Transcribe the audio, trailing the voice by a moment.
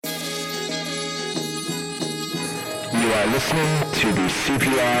are listening to the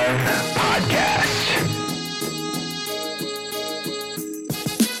CPR Podcast.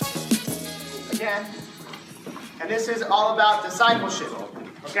 Again, and this is all about discipleship,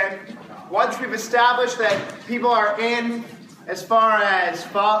 okay? Once we've established that people are in as far as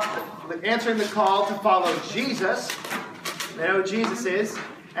answering the call to follow Jesus, they know who Jesus is,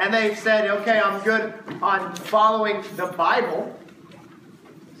 and they've said, okay, I'm good on following the Bible.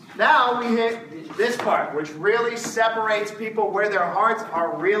 Now we hit this part, which really separates people where their hearts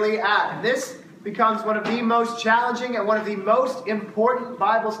are really at. And this becomes one of the most challenging and one of the most important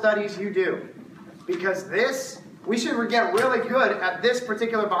Bible studies you do. Because we should get really good at this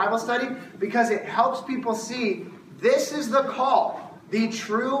particular Bible study because it helps people see this is the call, the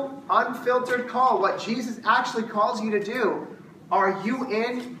true, unfiltered call, what Jesus actually calls you to do. Are you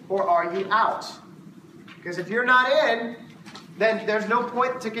in or are you out? Because if you're not in, then there's no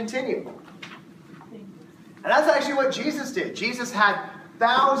point to continue. And that's actually what Jesus did. Jesus had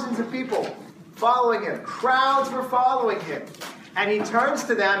thousands of people following him. Crowds were following him. And he turns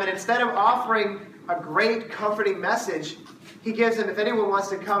to them, and instead of offering a great, comforting message, he gives them, if anyone wants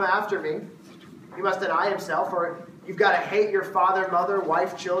to come after me, he must deny himself, or you've got to hate your father, mother,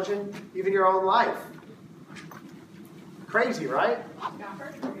 wife, children, even your own life. Crazy, right?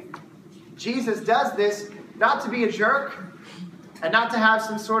 Jesus does this not to be a jerk and not to have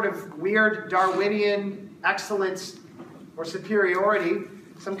some sort of weird Darwinian excellence or superiority,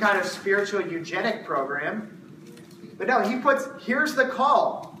 some kind of spiritual eugenic program. But no, here's the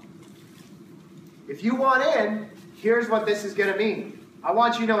call. If you want in, here's what this is going to mean. I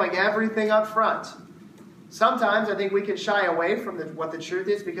want you knowing everything up front. Sometimes I think we can shy away from what the truth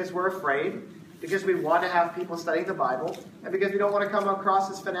is because we're afraid, because we want to have people studying the Bible, and because we don't want to come across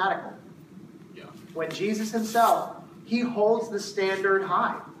as fanatical. Yeah. When Jesus himself, he holds the standard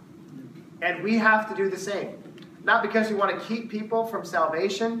high. And we have to do the same. Not because we want to keep people from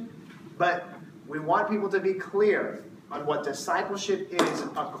salvation, but we want people to be clear on what discipleship is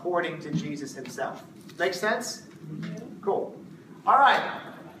according to Jesus himself. Make sense? Cool. All right.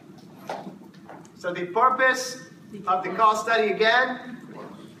 So the purpose of the call study again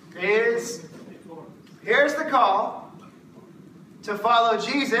is, here's the call to follow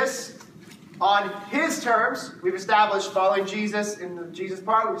Jesus on his terms. We've established following Jesus in the Jesus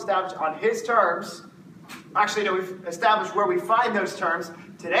part. We've established on his terms. Actually, no, we've established where we find those terms.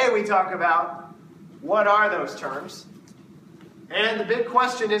 Today we talk about what are those terms. And the big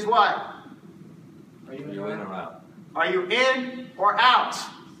question is what? Are you in or out? Are you in or out?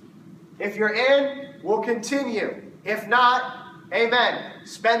 If you're in, we'll continue. If not, amen.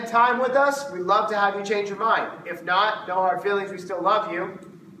 Spend time with us. We'd love to have you change your mind. If not, no hard feelings. We still love you.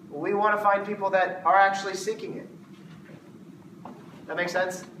 We want to find people that are actually seeking it. That makes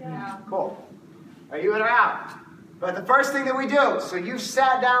sense? Yeah. Cool. Are you in or out? But the first thing that we do, so you've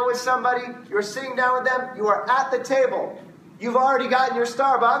sat down with somebody, you're sitting down with them, you are at the table. You've already gotten your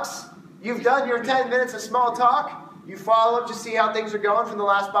Starbucks. You've done your 10 minutes of small talk. You follow up to see how things are going from the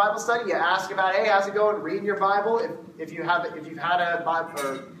last Bible study. You ask about, hey, how's it going? Reading your Bible. If you've had a Bible,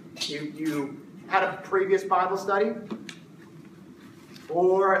 or you had a previous Bible study.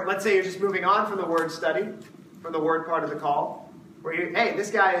 Or let's say you're just moving on from the word study, from the word part of the call, where hey,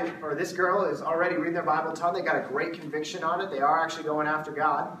 this guy or this girl is already reading their Bible a ton. They got a great conviction on it. They are actually going after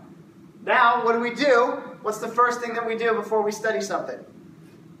God. Now, what do we do? What's the first thing that we do before we study something?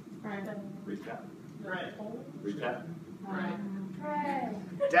 Recap. Right. Recap. Pray.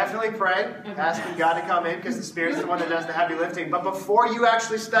 Definitely pray, asking God to come in because the Spirit's the one that does the heavy lifting. But before you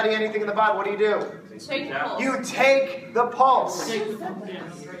actually study anything in the Bible, what do? Take the pulse. You take the pulse.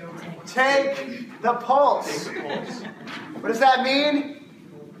 Take the pulse. What does that mean?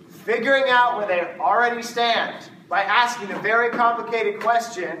 Figuring out where they already stand by asking the very complicated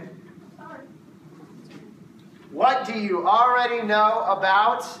question, what do you already know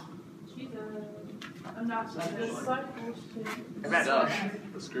about? I'm not sure.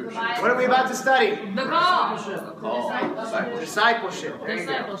 The scripture. What are we about to study? The call. Discipleship. There you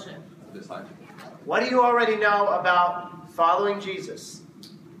go. Discipleship. What do you already know about following Jesus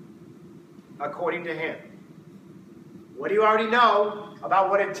according to him? What do you already know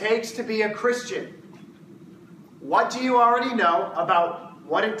about what it takes to be a Christian? What do you already know about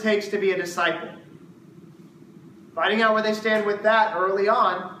what it takes to be a disciple? Finding out where they stand with that early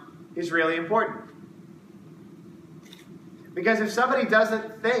on is really important. Because if somebody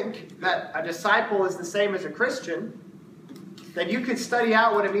doesn't think that a disciple is the same as a Christian, then you could study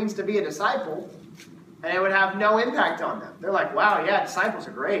out what it means to be a disciple, and it would have no impact on them. They're like, wow, yeah, disciples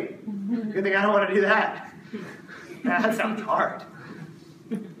are great. Good thing I don't want to do that. That sounds hard.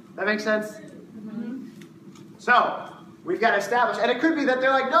 That makes sense? So, we've got to establish. And it could be that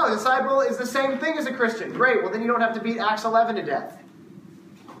they're like, no, disciple is the same thing as a Christian. Great, well then you don't have to beat Acts 11 to death.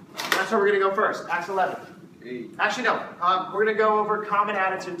 That's where we're going to go first, Acts 11. Actually, no. We're going to go over common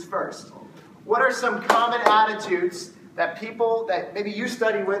attitudes first. What are some common attitudes that people that maybe you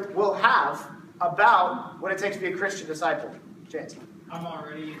study with will have about what it takes to be a Christian disciple? Chance. I'm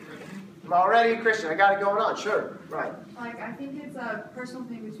already a Christian. I'm already a Christian. I got it going on. Sure. Right. Like, I think it's a personal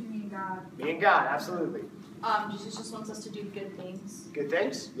thing between me and God. Me and God. Absolutely. Jesus just wants us to do good things. Good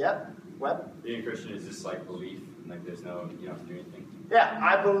things. Yep. Web. Being a Christian is just like belief, like there's no, you don't have to do anything. Yeah,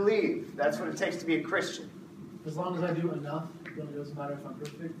 I believe. That's what it takes to be a Christian. As long as I do enough, then it doesn't matter if I'm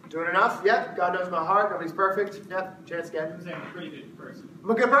perfect. Doing enough? Yep. God knows my heart. Nobody's perfect. Yep. Chance again. I'm saying I'm a pretty good person. I'm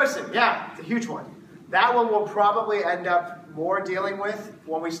a good person. Yeah, it's a huge one. That one we'll probably end up more dealing with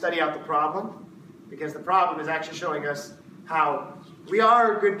when we study out the problem, because the problem is actually showing us how we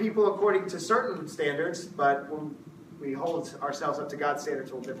are good people according to certain standards, but when we hold ourselves up to God's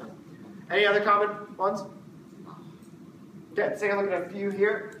standards, a little different. Any other common ones? Okay, let's take a look at a few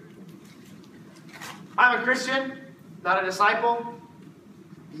here. I'm a Christian, not a disciple.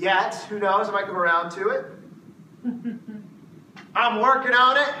 Yet, who knows, I might come around to it. I'm working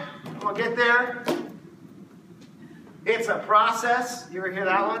on it. I'll get there. It's a process. You ever hear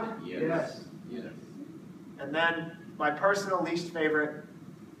that one? Yes. And then, my personal least favorite,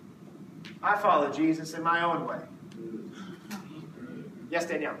 I follow Jesus in my own way. Yes,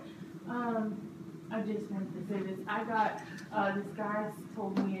 Danielle? I just wanted to say this. I got, this guy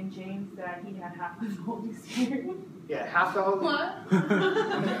told me in James that he had half the Holy Spirit. Yeah, half the Holy What?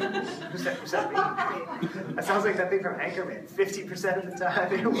 Who's that mean? That sounds like that thing from Anchorman. 50% of the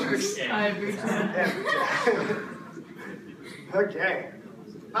time it works. Every time. Every time. Okay.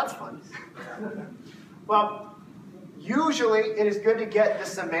 That's fun. Well, usually it is good to get the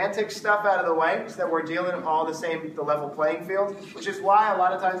semantic stuff out of the way so that we're dealing all the level playing field, which is why a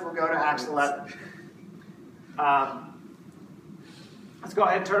lot of times we'll go to Acts 11. Let's go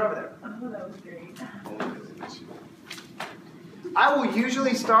ahead and turn over there. Oh, that was great. I will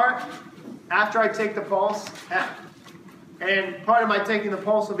usually start after I take the pulse. And part of my taking the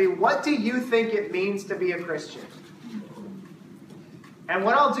pulse will be, what do you think it means to be a Christian? And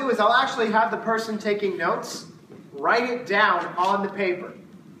what I'll do is I'll actually have the person taking notes write it down on the paper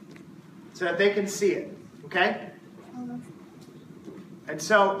so that they can see it. Okay? And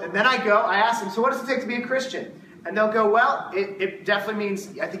then I ask them, so what does it take to be a Christian? And they'll go, well, it definitely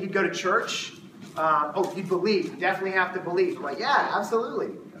means, I think you'd go to church. You believe. You definitely have to believe. I'm like, yeah,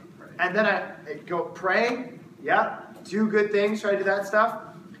 absolutely. And then I go pray. Yeah. Do good things. Try to do that stuff.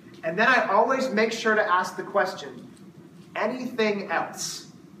 And then I always make sure to ask the question, anything else?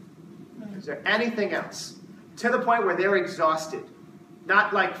 Is there anything else? To the point where they're exhausted.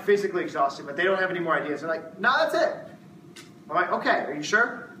 Not like physically exhausted, but they don't have any more ideas. They're like, no, that's it. I'm like, okay, are you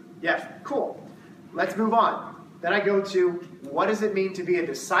sure? Yeah, cool. Let's move on. Then I go to, what does it mean to be a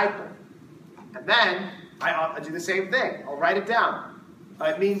disciple? And then I do the same thing. I'll write it down.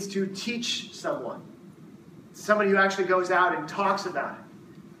 It means to teach someone. Somebody who actually goes out and talks about it.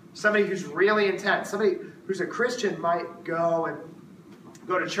 Somebody who's really intense. Somebody who's a Christian might go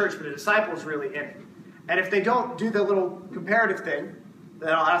to church, but a disciple is really in it. And if they don't do the little comparative thing, then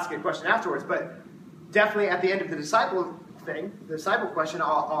I'll ask a question afterwards. But definitely at the end of the disciple thing, the disciple question,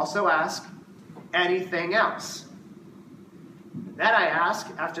 I'll also ask anything else. Then I ask,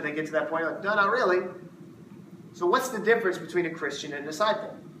 after they get to that point, like, no, not really. So what's the difference between a Christian and a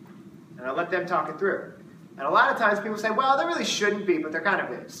disciple? And I let them talk it through. And a lot of times people say, well, there really shouldn't be, but there kind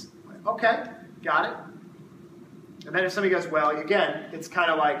of is. Like, okay, got it. And then if somebody goes, well, again, it's kind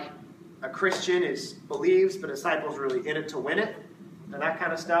of like a Christian believes, but a disciple's really in it to win it, and that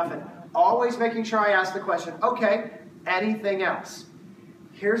kind of stuff. And always making sure I ask the question, okay, anything else?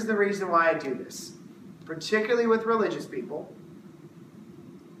 Here's the reason why I do this. Particularly with religious people,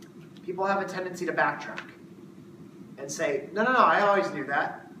 people have a tendency to backtrack and say, no, I always knew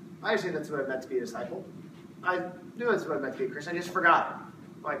that. I always knew that's what it meant to be a disciple. I knew that's what it meant to be a Christian. I just forgot it.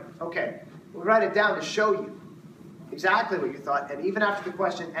 I'm like, okay, we'll write it down to show you exactly what you thought. And even after the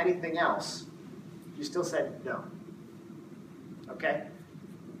question, anything else, you still said no. Okay?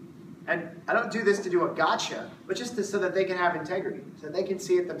 And I don't do this to do a gotcha, but just so that they can have integrity, so that they can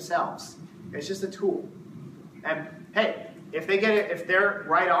see it themselves. It's just a tool. And hey, if they get it, if they're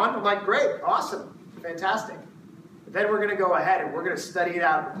right on, I'm like, great, awesome, fantastic. But then we're going to go ahead and we're going to study it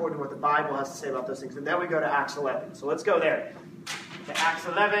out according to what the Bible has to say about those things. And then we go to Acts 11. So let's go there. To Acts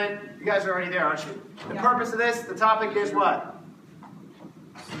 11. You guys are already there, aren't you? The purpose of this, the topic is what?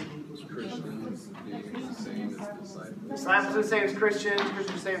 Disciples are the same as Christians. Christians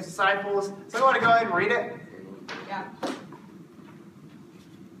are the same as disciples. So I want to go ahead and read it. Yeah.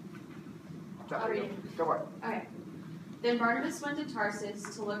 I'll read it. Go for it. Okay. Then Barnabas went to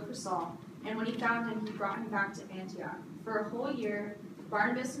Tarsus to look for Saul, and when he found him, he brought him back to Antioch. For a whole year,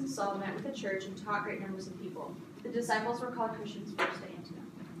 Barnabas and Saul met with the church and taught great numbers of people. The disciples were called Christians first at Antioch.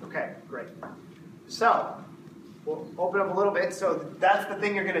 Okay, great. So, we'll open up a little bit. So that's the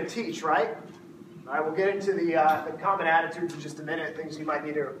thing you're going to teach, right? All right, we'll get into the common attitudes in just a minute, things you might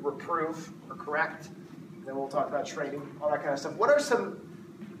need to reprove or correct. And then we'll talk about training, all that kind of stuff. What are some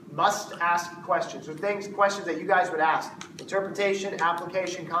must-ask questions, or questions that you guys would ask? Interpretation,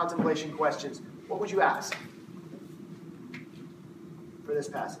 application, contemplation questions. What would you ask for this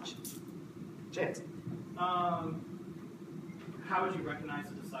passage? Chance. How would you recognize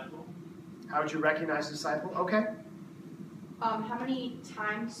a disciple? How would you recognize a disciple? Okay. How many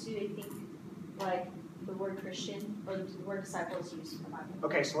times do they think, like, the word Christian or the word disciple is used in the Bible?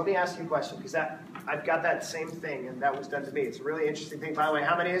 Okay, so let me ask you a question, because I've got that same thing, and that was done to me. It's a really interesting thing. By the way,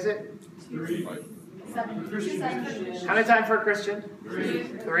 how many is it? 3. 7. How many times for a Christian?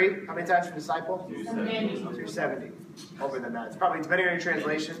 3. How many times for a disciple? 270. 270. Over than that. It's probably, depending on your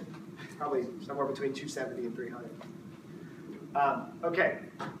translation, probably somewhere between 270 and 300. Okay,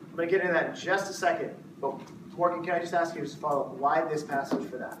 I'm going to get into that in just a second. But Morgan, can I just ask you to follow up? Why this passage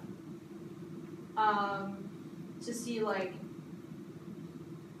for that? To see, like,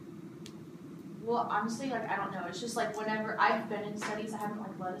 well, honestly, like, I don't know. It's just like whenever I've been in studies, I haven't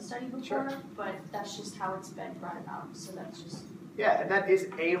like led a study before, Sure. but that's just how it's been brought about. So that's just Yeah, and that is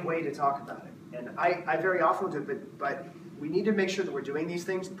a way to talk about it. And I very often do it, but we need to make sure that we're doing these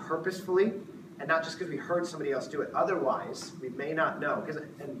things purposefully and not just because we heard somebody else do it. Otherwise, we may not know.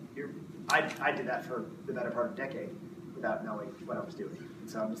 I did that for the better part of a decade without knowing what I was doing. And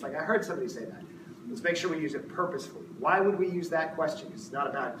so I'm just like, I heard somebody say that. Let's make sure we use it purposefully. Why would we use that question? It's not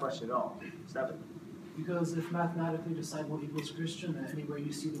a bad question at all. 7. Because if mathematically disciple equals Christian, then anywhere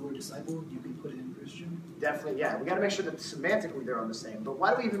you see the word disciple, you can put it in Christian. Definitely, yeah. We got to make sure that semantically they're on the same. But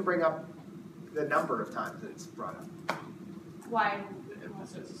why do we even bring up the number of times that it's brought up? why.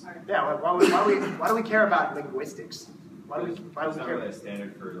 Sorry. Yeah, why do we care about linguistics? Why do we It's not care? really a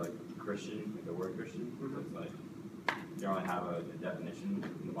standard for like Christian, like the word Christian. It's like you don't have a definition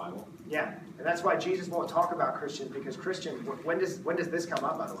in the Bible. Yeah, and that's why Jesus won't talk about Christians, because Christian, when does this come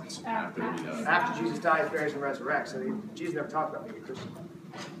up, by the way? After Jesus dies, buries, and resurrects. So Jesus never talked about being a Christian.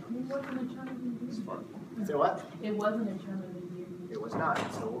 It wasn't eternally. Say what? It wasn't eternally here. It was not.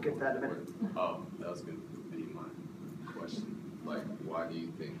 So we'll get to that in a minute. Oh, that was going to be my question. Like, why do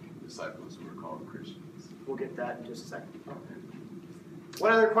you think disciples were called Christians? We'll get to that in just a second.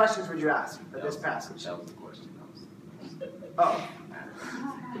 What other questions would you ask of this passage? That was the question. Oh.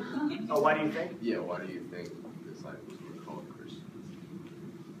 Oh, why do you think? Yeah, why do you think disciples were called Christians?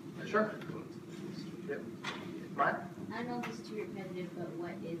 Sure. Yep. Right? I know this is too repetitive, but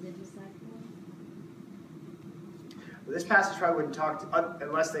what is a disciple? Well, this passage probably wouldn't talk to,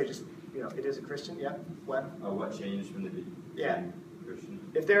 unless they just, it is a Christian. Yeah. What? What changed from the Yeah. Christian?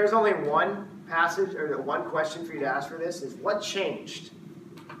 If there is only one passage or one question for you to ask for this, is what changed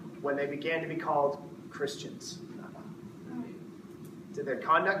when they began to be called Christians? Did their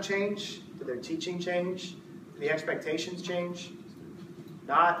conduct change? Did their teaching change? Did the expectations change?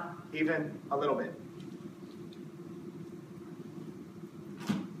 Not even a little bit.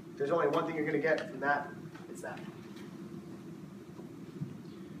 If there's only one thing you're going to get from that, it's that.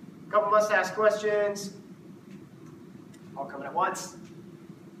 A couple must-ask questions. All coming at once.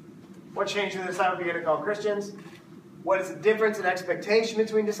 What changed when the disciples began to call Christians? What is the difference in expectation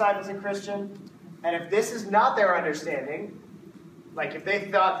between disciples and Christian? And if this is not their understanding, like if they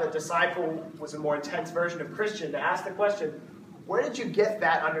thought that disciple was a more intense version of Christian, to ask the question, where did you get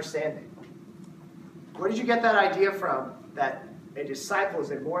that understanding? Where did you get that idea from that a disciple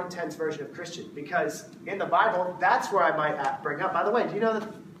is a more intense version of Christian? Because in the Bible, that's where I might bring up. By the way, do you know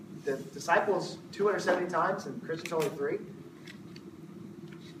that the disciples 270 times and Christians only 3?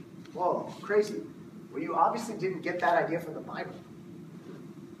 Whoa, crazy. Well, you obviously didn't get that idea from the Bible.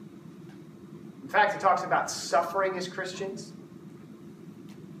 In fact, it talks about suffering as Christians.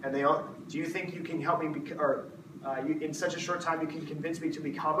 And do you think you can help me, in such a short time you can convince me to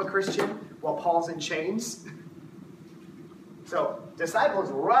become a Christian while Paul's in chains? So, disciple is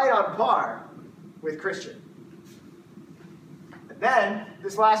right on par with Christian. And then,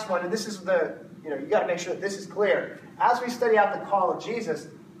 this last one, and this is you got to make sure that this is clear. As we study out the call of Jesus,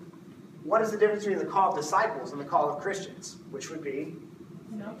 what is the difference between the call of disciples and the call of Christians? Which would be?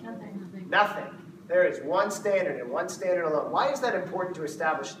 Nothing. There is one standard and one standard alone. Why is that important to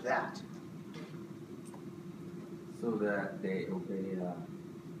establish that? So that they obey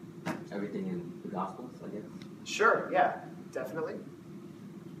everything in the Gospels, I guess. Sure, yeah, definitely.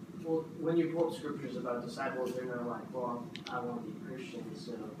 Well, when you quote scriptures about disciples, they're not like, well, I want to be Christian,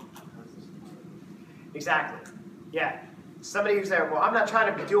 so how's this going? Exactly. Yeah. Somebody who's there, well, I'm not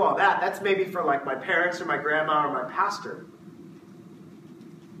trying to do all that. That's maybe for like my parents or my grandma or my pastor.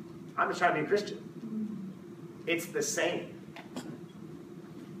 I'm just trying to be a Christian. It's the same.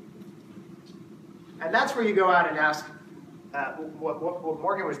 And that's where you go out and ask, what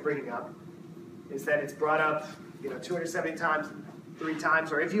Morgan was bringing up, is that it's brought up 270 times, 3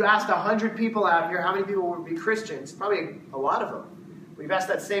 times. Or if you asked 100 people out here, how many people would be Christians? Probably a lot of them. We've asked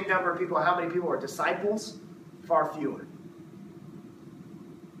that same number of people, how many people are disciples? Far fewer.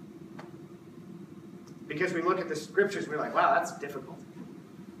 Because we look at the scriptures and we're like, wow, that's difficult.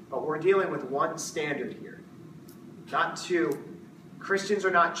 But we're dealing with one standard here, not two. Christians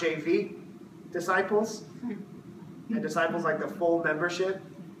are not JV disciples, and disciples like the full membership.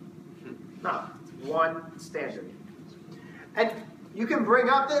 No, it's one standard. And you can bring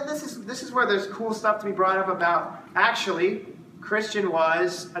up, this is where there's cool stuff to be brought up about, actually, Christian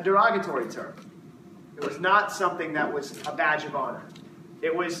was a derogatory term. It was not something that was a badge of honor.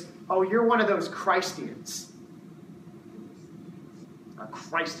 It was, oh, you're one of those Christians. A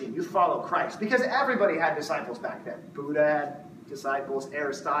Christian, you follow Christ. Because everybody had disciples back then. Buddha had disciples,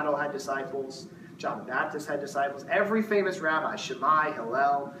 Aristotle had disciples, John the Baptist had disciples. Every famous rabbi, Shammai,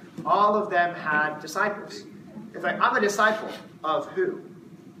 Hillel, all of them had disciples. It's like, I'm a disciple of who?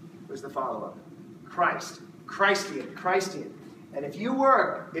 Was the follow-up? Christ. Christian. And if you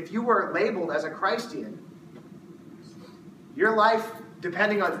were labeled as a Christian, your life,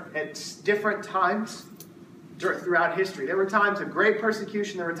 depending on at different times throughout history, there were times of great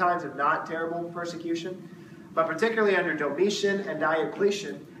persecution, there were times of not terrible persecution, but particularly under Domitian and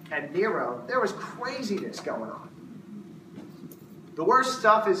Diocletian and Nero, there was craziness going on. The worst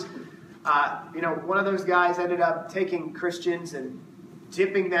stuff is, one of those guys ended up taking Christians and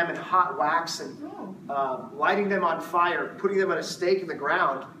dipping them in hot wax and lighting them on fire, putting them on a stake in the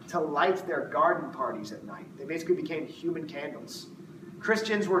ground to light their garden parties at night. They basically became human candles.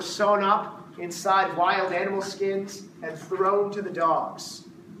 Christians were sewn up inside wild animal skins and thrown to the dogs.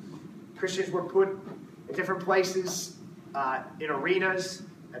 Christians were put in different places, in arenas,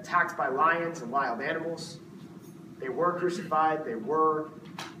 attacked by lions and wild animals. They were crucified. They were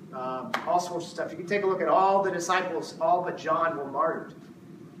all sorts of stuff. You can take a look at all the disciples, all but John were martyred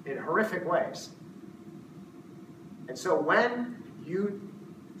in horrific ways. And so when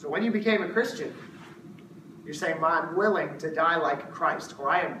you became a Christian, you're saying, I'm willing to die like Christ, or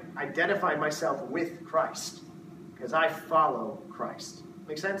I am identifying myself with Christ because I follow Christ.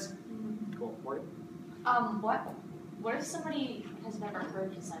 Make sense? Mm-hmm. Cool. Morgan? What if somebody has never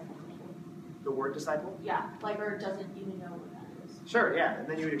heard disciple before? The word disciple? Yeah, or doesn't even know what that is. Sure, yeah. And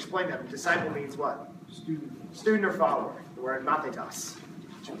then you would explain that. Disciple means what? Student or follower. The word mathetas,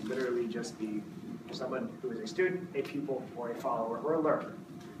 which would literally just be someone who is a student, a pupil, or a follower, or a learner.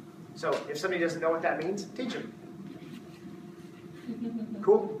 So if somebody doesn't know what that means, teach them.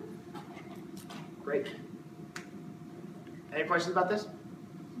 Cool? Great. Any questions about this?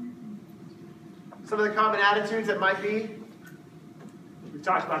 Some of the common attitudes that might be, we've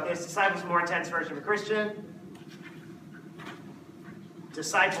talked about this, disciples, more intense version of a Christian.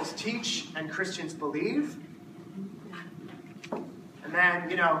 Disciples teach and Christians believe. And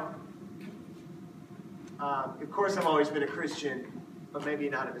then, of course I've always been a Christian, but maybe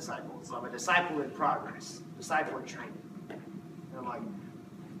not a disciple. So I'm a disciple in progress, disciple in training. And I'm like,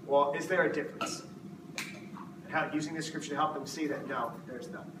 well, is there a difference? And using this scripture to help them see that, no, there's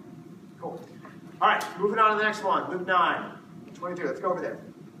none. Cool. All right, moving on to the next one. Luke 9, 23. Let's go over there.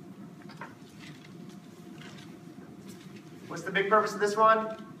 What's the big purpose of this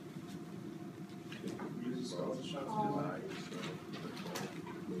one?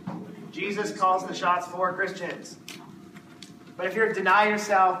 Jesus calls the shots for Christians. But if you're deny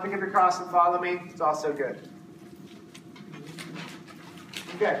yourself, pick up your cross and follow me, it's also good.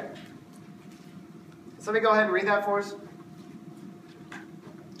 Okay. Somebody go ahead and read that for us.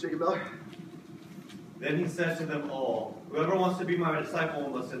 Jacob Miller. Then he said to them all, whoever wants to be my disciple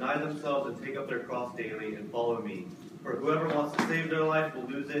must deny themselves and take up their cross daily and follow me. For whoever wants to save their life will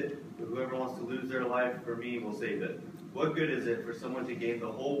lose it, but whoever wants to lose their life for me will save it. What good is it for someone to gain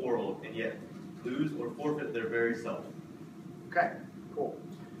the whole world and yet lose or forfeit their very self? Okay, cool.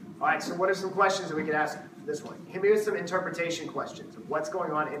 All right, so what are some questions that we could ask this one? Hit me with some interpretation questions of what's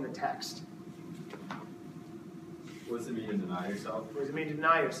going on in the text. What does it mean to deny yourself? What does it mean to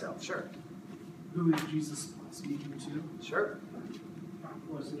deny yourself? Sure. Who is Jesus speaking to? Sure.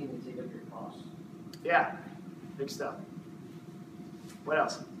 What does it mean to take up your cross? Yeah, big stuff. What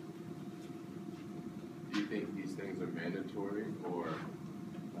else? Do think these things are mandatory, or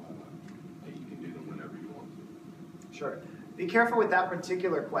that you can do them whenever you want to? Sure. Be careful with that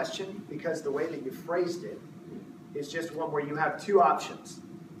particular question, because the way that you phrased it is just one where you have two options.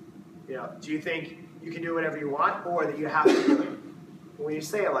 You know, do you think you can do whatever you want, or that you have to do it? When you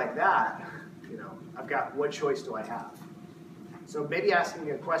say it like that, you know, I've got, what choice do I have? So maybe asking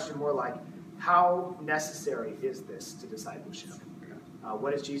a question more like, how necessary is this to discipleship?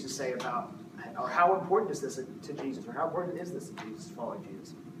 What does Jesus say about, or how important is this to Jesus, or how important is this to Jesus, following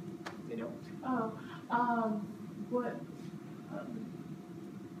Jesus? You know? What?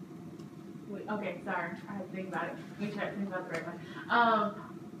 Wait, okay, sorry. I had to think about it. Let me try to think about the right one.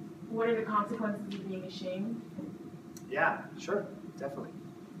 What are the consequences of being ashamed? Yeah, sure, definitely.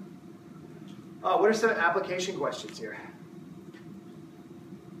 What are some application questions here?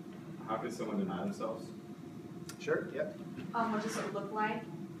 How could someone deny themselves? Sure, yep. What does it look like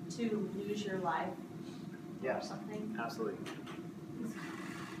to lose your life Yeah, or something? absolutely.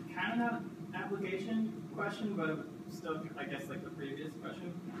 Kind of not an application question, but still, I guess, like the previous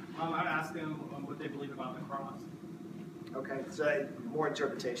question. I'd ask them what they believe about the cross. Okay, so more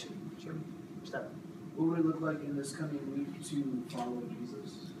interpretation. Sure. Step. What would it look like in this coming week to follow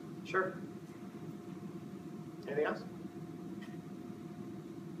Jesus? Sure. Anything else?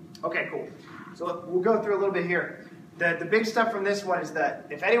 Okay, cool. So we'll go through a little bit here. The big stuff from this one is that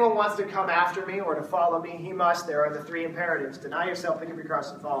if anyone wants to come after me or to follow me, he must, there are the three imperatives: deny yourself, pick up your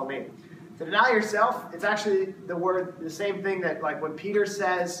cross, and follow me. To deny yourself, it's actually the same thing that, like, when Peter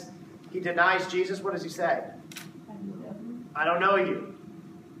says he denies Jesus, what does he say? I don't know you.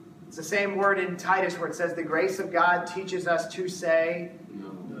 It's the same word in Titus where it says the grace of God teaches us to say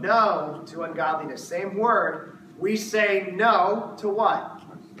no to ungodliness. Same word. We say no to what?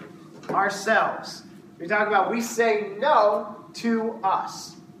 Ourselves. We talk about we say no to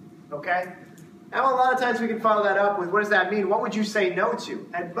us. Okay? Now, a lot of times we can follow that up with, what does that mean? What would you say no to?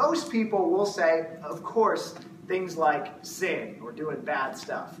 And most people will say, of course, things like sin or doing bad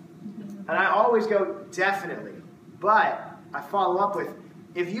stuff. And I always go, definitely. But I follow up with,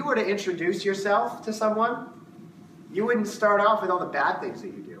 if you were to introduce yourself to someone, you wouldn't start off with all the bad things that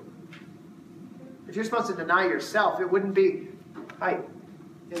you do. If you're supposed to deny yourself, it wouldn't be, hi,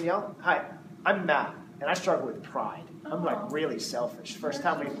 Danielle, hi, I'm Matt, and I struggle with pride. I'm like really selfish. First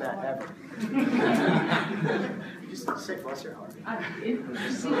time we've met ever. Just say, bless your heart.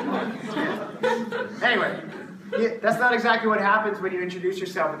 Anyway, that's not exactly what happens when you introduce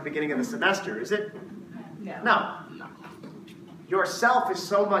yourself at the beginning of the semester, is it? No. Yourself is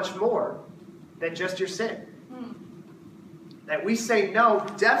so much more than just your sin. That we say no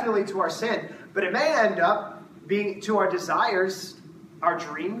definitely to our sin, but it may end up being to our desires, our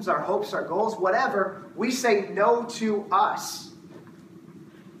dreams, our hopes, our goals, whatever. We say no to us.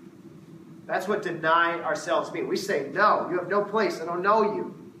 That's what deny ourselves means. We say, no, you have no place. I don't know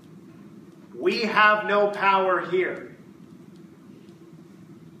you. We have no power here.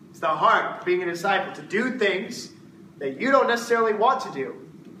 It's the heart of being a disciple, to do things that you don't necessarily want to do.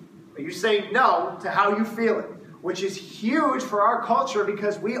 But you say no to how you feel it, which is huge for our culture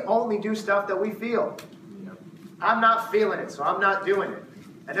because we only do stuff that we feel. I'm not feeling it, so I'm not doing it.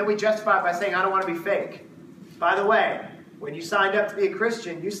 And then we justify it by saying, I don't want to be fake. By the way, when you signed up to be a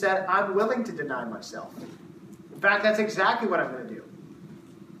Christian, you said, I'm willing to deny myself. In fact, that's exactly what I'm going to do.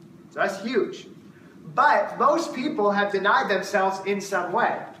 So that's huge. But most people have denied themselves in some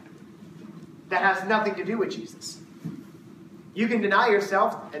way that has nothing to do with Jesus. You can deny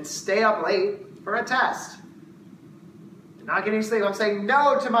yourself and stay up late for a test. You're not getting sleep. I'm saying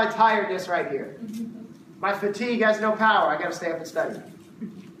no to my tiredness right here. My fatigue has no power. I got to stay up and study.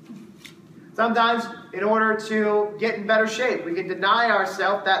 Sometimes, in order to get in better shape, we can deny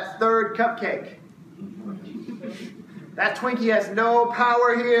ourselves that third cupcake. That Twinkie has no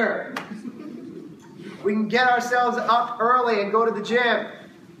power here. We can get ourselves up early and go to the gym.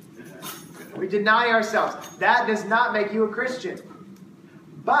 We deny ourselves. That does not make you a Christian.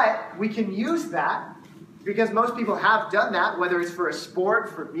 But we can use that because most people have done that, whether it's for a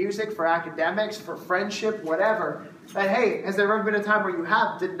sport, for music, for academics, for friendship, whatever. That, hey, has there ever been a time where you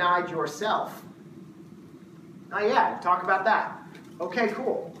have denied yourself? Not yet. Talk about that. Okay,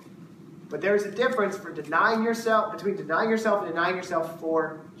 cool. But there's a difference for denying yourself, between denying yourself and denying yourself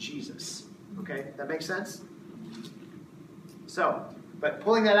for Jesus. Okay, that makes sense? So, but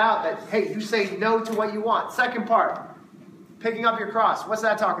pulling that out, that, hey, you say no to what you want. Second part, picking up your cross. What's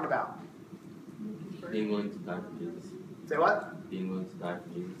that talking about? Being willing to die for Jesus. Say what? Being willing to die for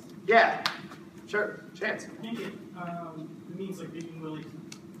Jesus. Yeah, sure. Chance. I think it means like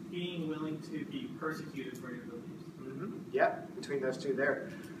being willing to be persecuted for your beliefs. Yeah, between those two there.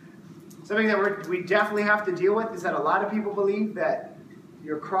 Something that we definitely have to deal with is that a lot of people believe that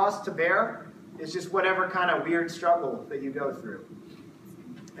your cross to bear is just whatever kind of weird struggle that you go through.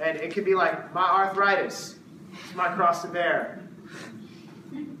 And it could be like, my arthritis, it's my cross to bear.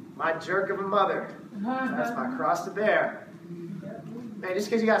 My jerk of a mother, that's my cross to bear. Man, just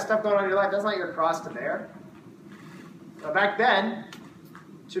because you got stuff going on in your life, that's not your cross to bear. But back then,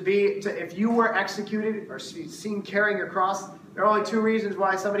 if you were executed or seen carrying your cross, there are only two reasons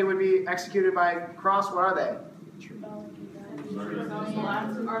why somebody would be executed by cross. What are they?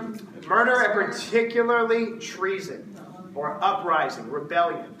 Murder, and particularly treason or uprising,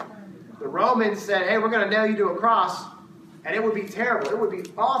 rebellion. The Romans said, hey, we're going to nail you to a cross, and it would be terrible. It would be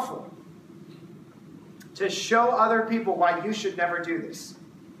awful to show other people why you should never do this.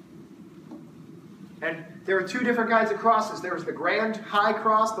 And there were two different kinds of crosses. There was the grand high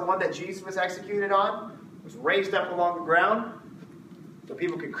cross, the one that Jesus was executed on. It was raised up along the ground so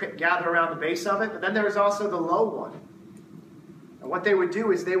people could gather around the base of it. But then there was also the low one. And what they would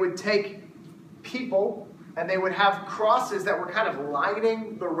do is they would take people and they would have crosses that were kind of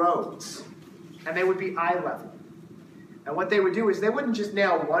lining the roads. And they would be eye level. And what they would do is they wouldn't just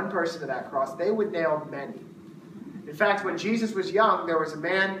nail one person to that cross. They would nail many. In fact, when Jesus was young, there was a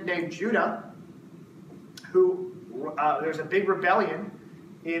man named Judah who, there's a big rebellion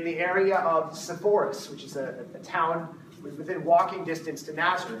in the area of Sepphoris, which is a town within walking distance to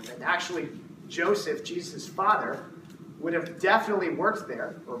Nazareth. And actually, Joseph, Jesus' father, would have definitely worked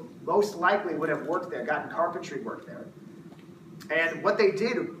there, or most likely would have worked there, gotten carpentry work there. And what they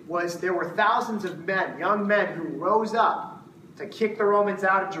did was there were thousands of men, young men, who rose up to kick the Romans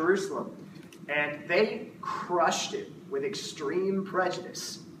out of Jerusalem. And they crushed it with extreme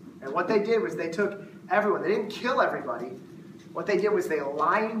prejudice. And what they did was they took everyone. They didn't kill everybody. What they did was they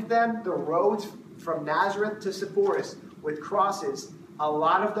lined them, the roads from Nazareth to Sepphoris, with crosses. A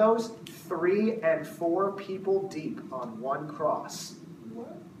lot of those, 3 and 4 people deep on one cross.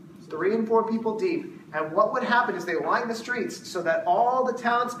 3 and 4 people deep. And what would happen is they lined the streets so that all the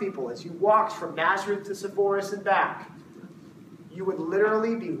townspeople, as you walked from Nazareth to Sepphoris and back, you would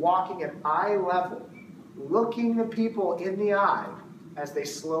literally be walking at eye level, looking the people in the eye as they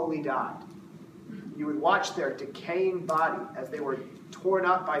slowly died. You would watch their decaying body as they were torn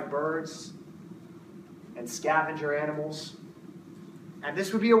up by birds and scavenger animals. And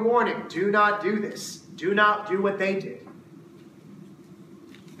this would be a warning. Do not do this. Do not do what they did.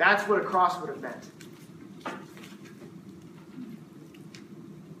 That's what a cross would have meant.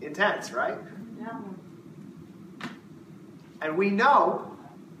 Intense, right? Yeah. And we know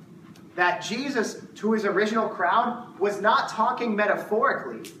that Jesus, to his original crowd, was not talking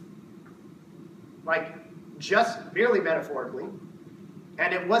metaphorically, like just merely metaphorically.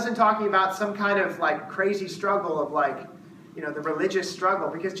 And it wasn't talking about some kind of like crazy struggle of like, you know, the religious struggle,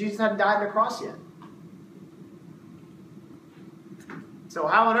 because Jesus hadn't died on the cross yet. So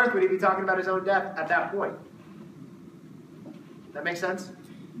how on earth would he be talking about his own death at that point? That makes sense?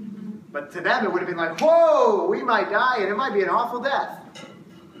 Mm-hmm. But to them it would have been like, whoa, we might die and it might be an awful death.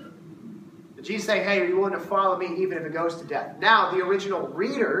 But Jesus saying, hey, are you willing to follow me even if it goes to death? Now, the original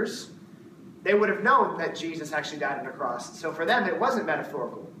readers, they would have known that Jesus actually died on a cross. So for them, it wasn't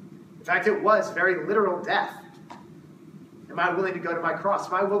metaphorical. In fact, it was very literal death. Am I willing to go to my cross?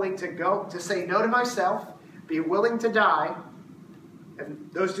 Am I willing to say no to myself, be willing to die? And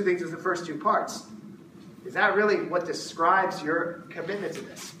those two things are the first two parts. Is that really what describes your commitment to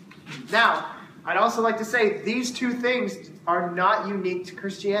this? Now, I'd also like to say these two things are not unique to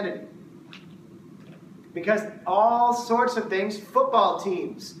Christianity. Because all sorts of things, football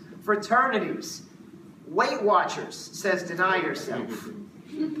teams, fraternities, Weight Watchers says deny yourself.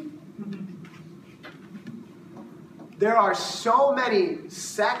 There are so many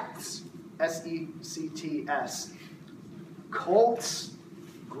sects, S-E-C-T-S, cults,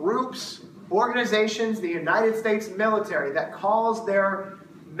 groups, organizations, the United States military that calls their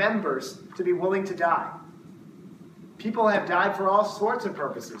members to be willing to die. People have died for all sorts of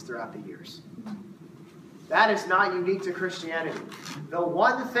purposes throughout the years. That is not unique to Christianity. The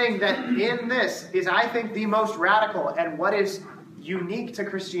one thing that in this is, I think, the most radical and what is unique to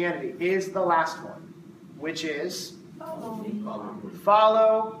Christianity is the last one, which is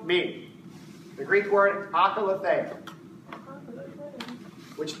follow me. The Greek word akaletheia,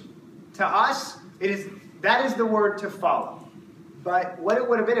 which to us, that is the word to follow. But what it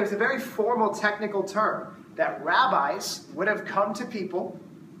would have been, it was a very formal technical term that rabbis would have come to people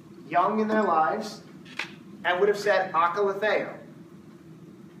young in their lives and would have said akaletheia.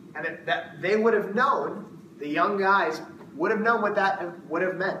 And that they would have known, the young guys would have known what that would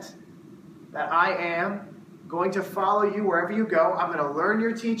have meant. That I am going to follow you wherever you go. I'm going to learn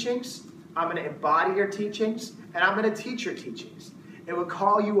your teachings. I'm going to embody your teachings, and I'm going to teach your teachings. It will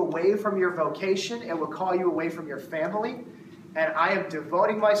call you away from your vocation. It will call you away from your family. And I am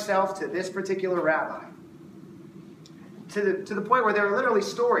devoting myself to this particular rabbi. To the point where there are literally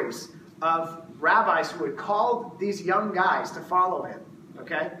stories of rabbis who would call these young guys to follow him.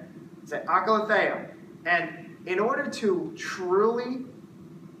 Okay? It's an akalatheo. And in order to truly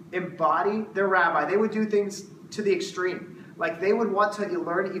embody their rabbi, they would do things to the extreme. Like they would want to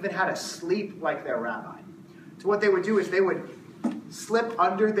learn even how to sleep like their rabbi. So what they would do is they would slip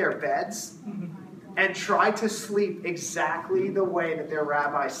under their beds and try to sleep exactly the way that their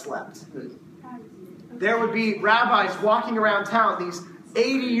rabbi slept. There would be rabbis walking around town, these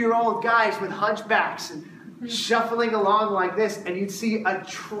 80-year-old guys with hunchbacks and shuffling along like this, and you'd see a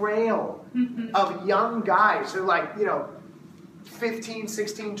trail of young guys who are 15,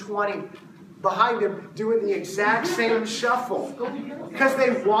 16, 20 behind him doing the exact same shuffle because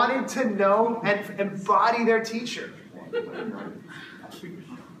they wanted to know and embody their teacher.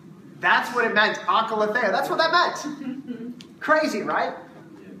 That's what it meant, akalatheo. That's what that meant. Crazy, right?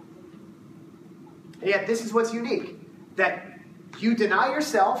 And yet this is what's unique. That you deny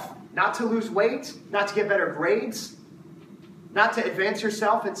yourself, not to lose weight, not to get better grades, not to advance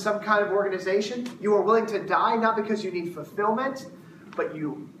yourself in some kind of organization. You are willing to die, not because you need fulfillment, but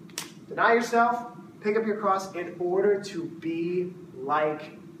you deny yourself, pick up your cross in order to be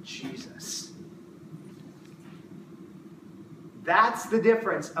like Jesus. That's the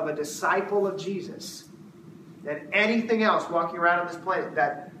difference of a disciple of Jesus than anything else walking around on this planet.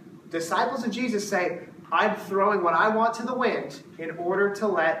 That disciples of Jesus say, I'm throwing what I want to the wind in order to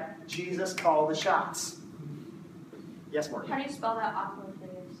let Jesus call the shots. Yes, Mark? How do you spell that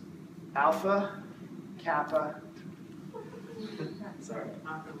akalatheo? Alpha, Kappa,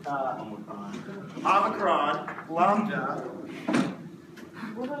 Omicron, Lambda.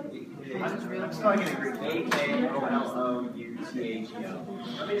 I'm spelling it in Greek. A-K-O-L-O-U-T-H-E-O.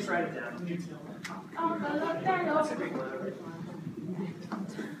 Let me just write it down. What's a Greek word?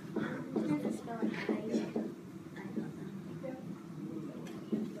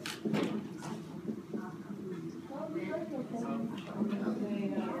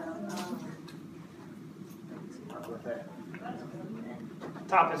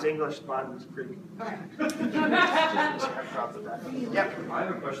 Top is English, bottom is Greek. Yep. I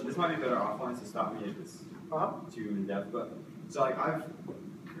have a question. This might be better offline, so stop me if it's too in depth. But so I've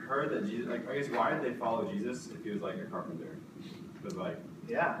heard that Jesus, I guess why did they follow Jesus if he was a carpenter? Because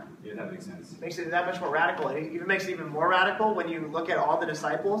yeah, that makes sense. Makes it that much more radical. It even makes it even more radical when you look at all the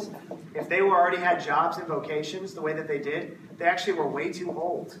disciples. If they already had jobs and vocations the way that they did, they actually were way too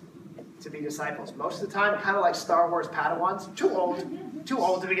old to be disciples. Most of the time, kind of like Star Wars Padawans, too old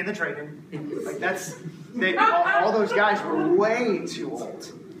to begin the training. All those guys were way too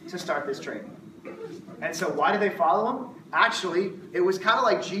old to start this training. And so why did they follow him? Actually, it was kind of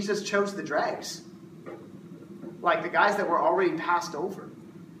like Jesus chose the dregs. Like the guys that were already passed over.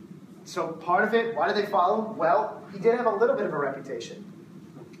 So part of it, why did they follow him? Well, he did have a little bit of a reputation.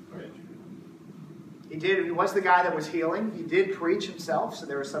 He was the guy that was healing. He did preach himself, so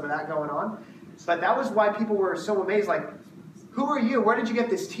there was some of that going on. But that was why people were so amazed. Who are you? Where did you get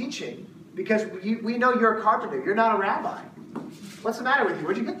this teaching? Because we know you're a carpenter. You're not a rabbi. What's the matter with you?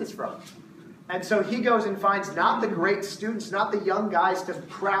 Where'd you get this from? And so he goes and finds not the great students, not the young guys to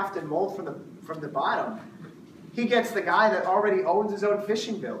craft and mold from the bottom. He gets the guy that already owns his own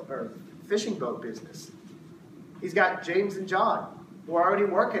fishing boat business. He's got James and John, who are already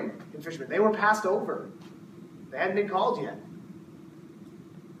working in fishermen. They were passed over. They hadn't been called yet.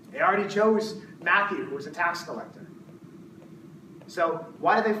 They already chose Matthew, who was a tax collector. So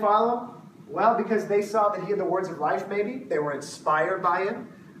why did they follow him? Well, because they saw that he had the words of life, maybe. They were inspired by him.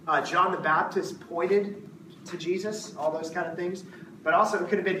 John the Baptist pointed to Jesus, all those kind of things. But also it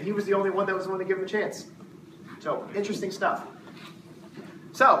could have been he was the only one that was willing to give him a chance. So, interesting stuff.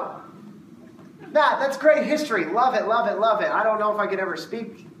 So, Matt, that's great history. Love it, love it, love it. I don't know if I could ever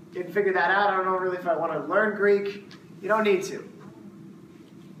speak and figure that out. I don't know really if I want to learn Greek. You don't need to.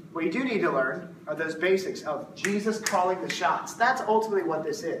 What you do need to learn are those basics of Jesus calling the shots. That's ultimately what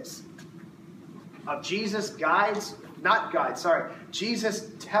this is. Of Jesus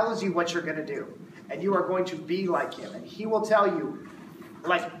Jesus tells you what you're going to do. And you are going to be like him. And he will tell you,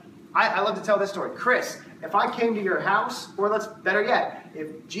 I love to tell this story. Chris, if I came to your house, or better yet,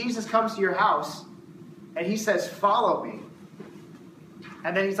 if Jesus comes to your house and he says, follow me,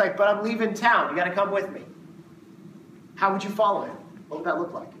 and then he's like, but I'm leaving town, you got to come with me. How would you follow him? What would that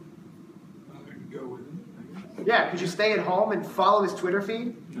look like? I could go with him. Yeah, could you stay at home and follow his Twitter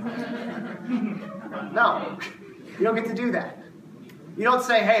feed? No, you don't get to do that. You don't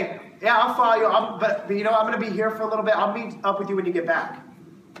say, hey, yeah, I'll follow you, but I'm going to be here for a little bit. I'll meet up with you when you get back.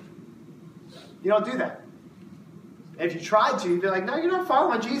 You don't do that. If you tried to, you'd be like, no, you're not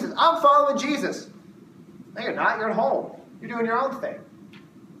following Jesus. I'm following Jesus. No, you're not. You're at home. You're doing your own thing.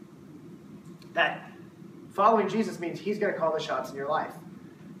 That following Jesus means he's going to call the shots in your life.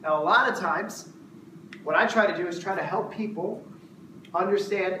 Now, a lot of times, what I try to do is try to help people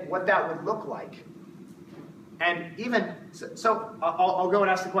understand what that would look like. And even, so I'll go and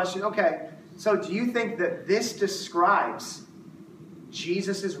ask the question, okay, so do you think that this describes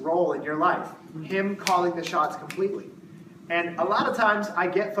Jesus' role in your life? Him calling the shots completely? And a lot of times I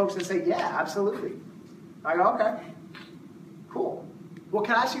get folks that say, yeah, absolutely. I go, okay, cool. Well,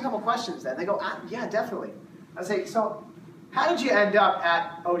 can I ask you a couple questions then? They go, yeah, definitely. I say, so how did you end up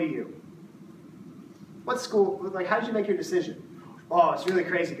at ODU? What school, like, how did you make your decision? Oh, it's really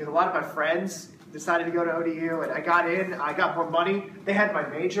crazy because a lot of my friends decided to go to ODU, and I got in, I got more money. They had my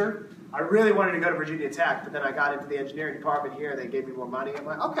major. I really wanted to go to Virginia Tech, but then I got into the engineering department here, they gave me more money. I'm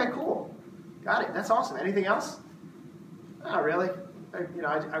like, okay, cool. Got it. That's awesome. Anything else? Not really.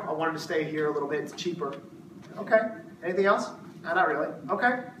 I wanted to stay here a little bit. It's cheaper. Okay. Anything else? No, not really.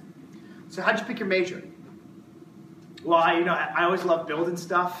 Okay. So how'd you pick your major? Well, I always loved building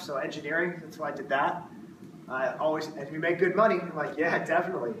stuff, so engineering, that's why I did that. And you make good money. I'm like, yeah,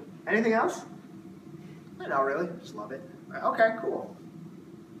 definitely. Anything else? Not really. Just love it. Okay, cool.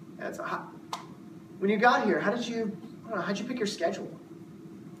 When you got here, how'd you pick your schedule?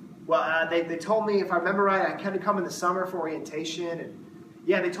 Well, they told me, if I remember right, I had to come in the summer for orientation. And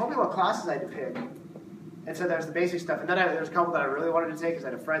yeah, they told me what classes I had to pick. And so there's the basic stuff. And then there's a couple that I really wanted to take because I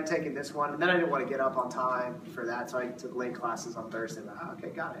had a friend taking this one. And then I didn't want to get up on time for that, so I took late classes on Thursday. Okay,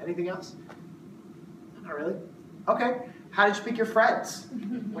 got it. Anything else? Not really. Okay. How did you pick your friends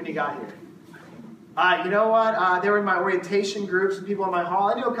when you got here? You know what? They were in my orientation groups and people in my hall.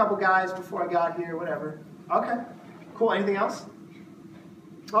 I knew a couple guys before I got here, whatever. Okay. Cool. Anything else?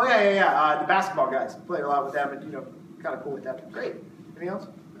 Oh, yeah. The basketball guys. Played a lot with them and, kind of cool with that. Great. Anything else?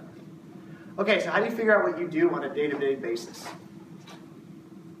 Okay, so how do you figure out what you do on a day-to-day basis?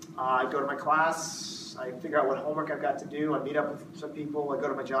 I go to my class. I figure out what homework I've got to do. I meet up with some people. I go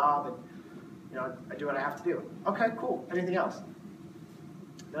to my job and, I do what I have to do. Okay, cool. Anything else?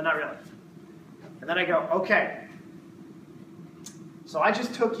 No, not really. And then I go, okay, so I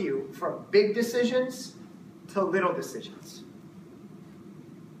just took you from big decisions to little decisions.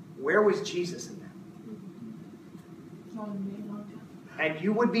 Where was Jesus in that? And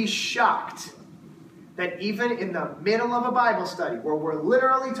you would be shocked that even in the middle of a Bible study where we're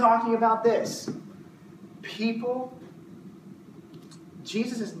literally talking about this,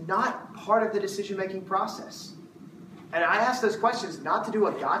 Jesus is not part of the decision-making process. And I ask those questions not to do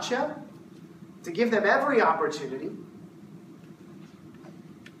a gotcha, to give them every opportunity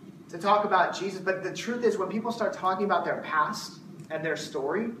to talk about Jesus. But the truth is, when people start talking about their past and their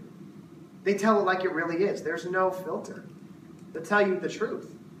story, they tell it like it really is. There's no filter. They tell you the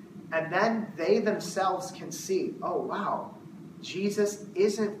truth. And then they themselves can see, oh, wow, Jesus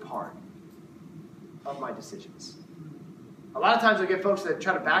isn't part of my decisions. A lot of times I get folks that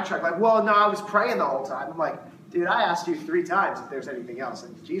try to backtrack, like, well, no, I was praying the whole time. I'm like, dude, I asked you 3 times if there's anything else,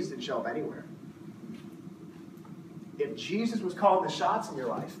 and Jesus didn't show up anywhere. If Jesus was calling the shots in your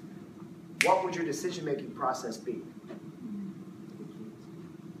life, what would your decision-making process be?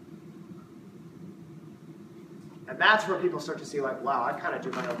 And that's where people start to see, like, wow, I kind of do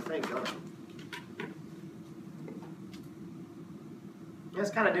my own thing, don't I? Yeah,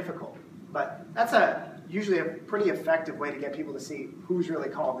 it's kind of difficult. But that's usually a pretty effective way to get people to see who's really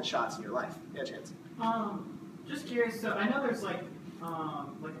calling the shots in your life. Yeah, Chance? Just curious, so I know there's like a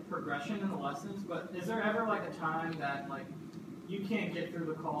progression in the lessons, but is there ever like a time that like you can't get through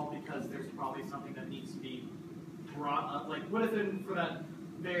the call because there's probably something that needs to be brought up? Like, what if for that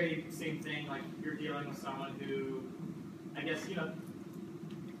very same thing, like you're dealing with someone who, I guess,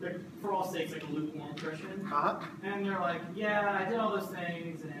 they're, for all sakes, like a lukewarm Christian, and they're like, yeah, I did all those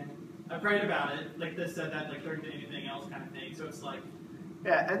things, and I prayed about it, like this said that, like, turn to anything else kind of thing. So it's like,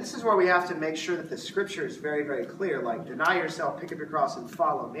 yeah, and this is where we have to make sure that the scripture is very, very clear. Like, deny yourself, pick up your cross, and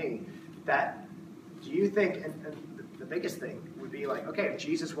follow me. That, do you think, and the biggest thing would be like, okay, if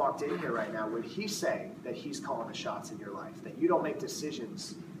Jesus walked in here right now, would he say that he's calling the shots in your life? That you don't make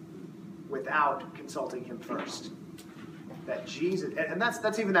decisions without consulting him first? That Jesus, and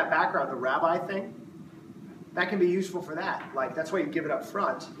that's even that background, the rabbi thing, that can be useful for that. Like, that's why you give it up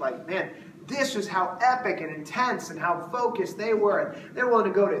front. Like, man, this was how epic and intense and how focused they were. And they're willing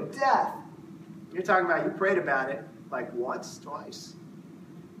to go to death. You're talking about, you prayed about it like once, twice.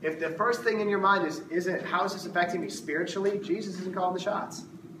 if the first thing in your mind isn't how is this affecting me spiritually, Jesus isn't calling the shots.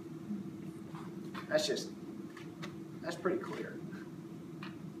 That's pretty clear.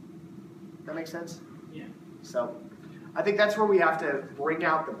 That makes sense? Yeah. So I think that's where we have to bring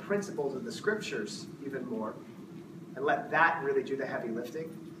out the principles of the scriptures even more and let that really do the heavy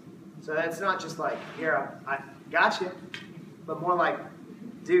lifting. So that it's not just like, here, I got you, but more like,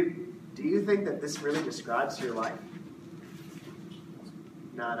 dude, do you think that this really describes your life?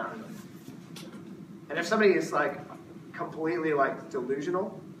 No, not really. And if somebody is like completely like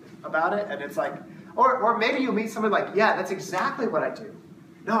delusional about it, and it's like, or maybe you meet somebody like, yeah, that's exactly what I do.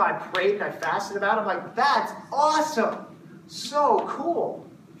 No, I prayed and I fasted about it. I'm like, that's awesome. So cool.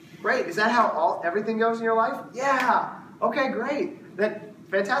 Great. Is that how everything goes in your life? Yeah. Okay, great. Then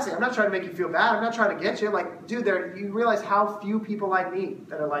fantastic. I'm not trying to make you feel bad. I'm not trying to get you. Like, dude, you realize how few people like me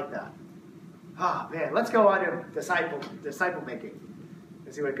that are like that. Oh, man. Let's go on to disciple making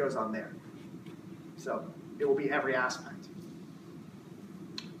and see what goes on there. So it will be every aspect.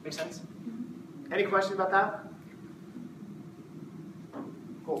 Make sense? Any questions about that?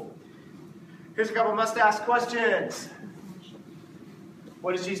 Cool. Here's a couple must-ask questions.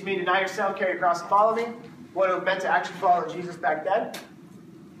 What does Jesus mean? Deny yourself, carry your cross, and follow me. What it meant to actually follow Jesus back then.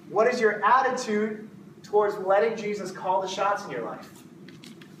 What is your attitude towards letting Jesus call the shots in your life?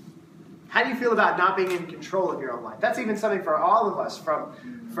 How do you feel about not being in control of your own life? That's even something for all of us, from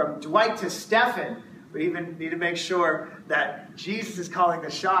Dwight to Stephen. We even need to make sure that Jesus is calling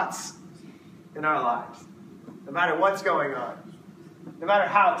the shots in our lives, no matter what's going on, no matter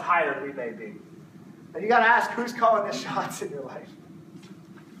how tired we may be. And you got to ask, who's calling the shots in your life?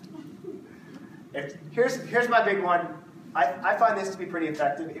 Here's my big one. I find this to be pretty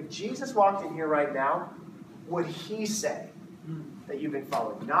effective. If Jesus walked in here right now, would he say that you've been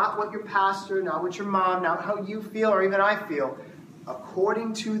following? Not what your pastor, not what your mom, not how you feel or even I feel.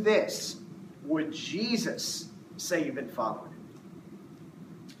 According to this, would Jesus say you've been following?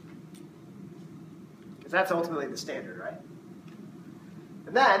 Because that's ultimately the standard, right?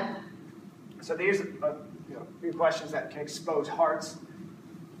 And then, so these are a few questions that can expose hearts.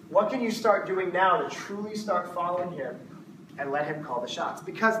 What can you start doing now to truly start following him and let him call the shots?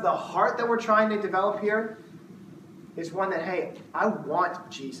 Because the heart that we're trying to develop here is one that, hey, I want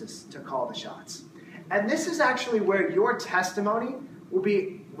Jesus to call the shots. And this is actually where your testimony will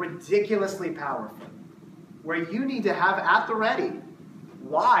be ridiculously powerful. Where you need to have at the ready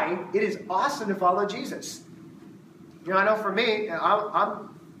why it is awesome to follow Jesus. I know for me,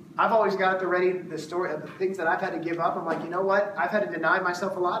 I've always got at the ready the story of the things that I've had to give up. I'm like, you know what? I've had to deny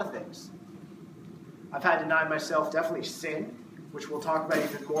myself a lot of things. I've had to deny myself definitely sin, which we'll talk about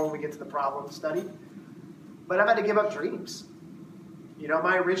even more when we get to the problem study. But I've had to give up dreams.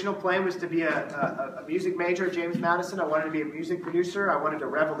 My original plan was to be a music major at James Madison. I wanted to be a music producer. I wanted to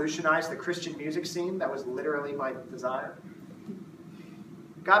revolutionize the Christian music scene. That was literally my desire.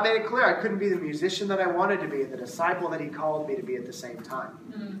 God made it clear I couldn't be the musician that I wanted to be, the disciple that he called me to be at the same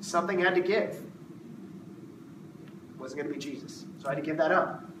time. Something had to give. It wasn't going to be Jesus. So I had to give that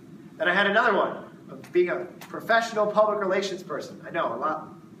up. Then I had another one of being a professional public relations person. I know, a lot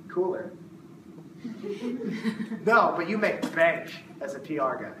cooler. No, but you make bank as a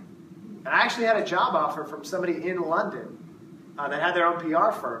PR guy. And I actually had a job offer from somebody in London that had their own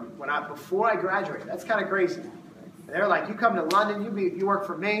PR firm before I graduated. That's kind of crazy. And they're like, you come to London, you work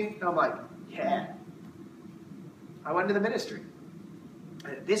for me. And I'm like, yeah. I went into the ministry.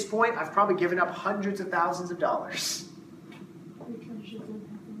 And at this point, I've probably given up hundreds of thousands of dollars.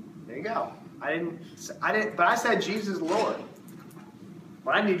 There you go. I didn't, but I said Jesus is Lord.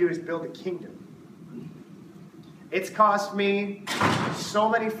 What I need to do is build a kingdom. It's cost me so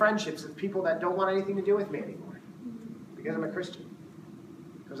many friendships with people that don't want anything to do with me anymore. Because I'm a Christian.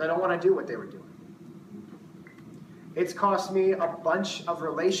 Because I don't want to do what they were doing. It's cost me a bunch of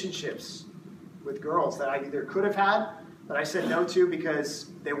relationships with girls that I either could have had, that I said no to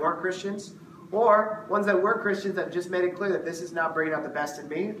because they weren't Christians, or ones that were Christians that just made it clear that this is not bringing out the best in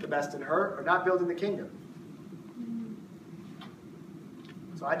me, the best in her, or not building the kingdom.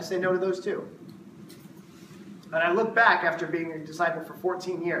 So I had to say no to those too. And I look back after being a disciple for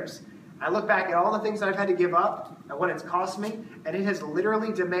 14 years. I look back at all the things that I've had to give up and what it's cost me, and it has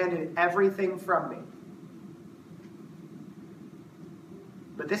literally demanded everything from me.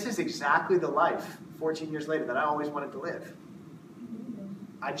 But this is exactly the life, 14 years later, that I always wanted to live.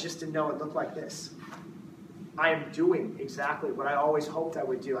 I just didn't know it looked like this. I am doing exactly what I always hoped I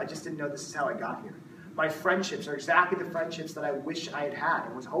would do. I just didn't know this is how I got here. My friendships are exactly the friendships that I wish I had had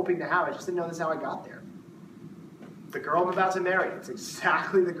and was hoping to have. I just didn't know this is how I got there. The girl I'm about to marry, it's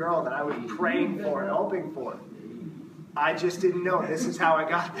exactly the girl that I was praying for and hoping for. I just didn't know this is how I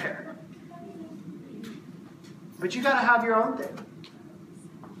got there. But you got to have your own thing.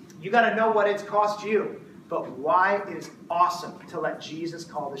 You got to know what it's cost you, but why it is awesome to let Jesus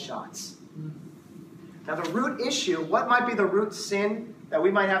call the shots. Now the root issue, what might be the root sin that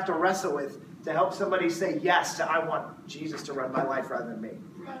we might have to wrestle with to help somebody say yes to I want Jesus to run my life rather than me?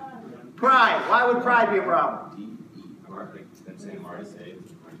 Pride. Why would pride be a problem?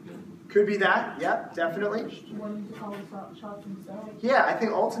 Could be that. Yep, definitely. Wanting to call the shots himself. Yeah, I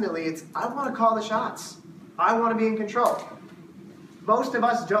think ultimately it's I want to call the shots. I want to be in control. Most of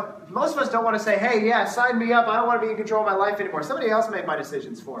us don't want to say, hey, yeah, sign me up. I don't want to be in control of my life anymore. Somebody else make my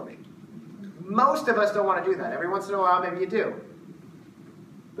decisions for me. Most of us don't want to do that. Every once in a while, maybe you do.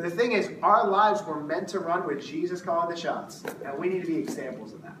 But the thing is, our lives were meant to run with Jesus calling the shots. And we need to be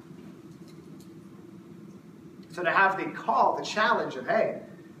examples of that. So to have the call, the challenge of, hey,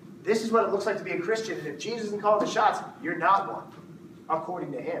 this is what it looks like to be a Christian. And if Jesus isn't calling the shots, you're not one,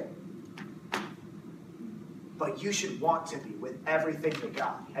 according to him. But you should want to be with everything to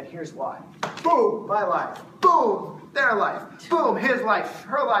God. And here's why. Boom, my life. Boom, their life. Boom, his life,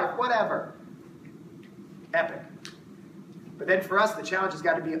 her life, whatever. Epic. But then for us, the challenge has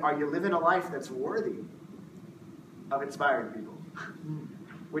got to be, are you living a life that's worthy of inspiring people?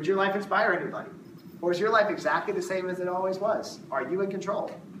 Would your life inspire anybody? Or is your life exactly the same as it always was? Are you in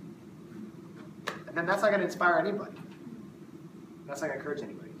control? And then that's not going to inspire anybody. That's not going to encourage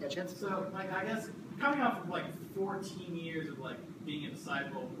anybody. Yeah, Chance? So, I guess, coming off of, 14 years of, being a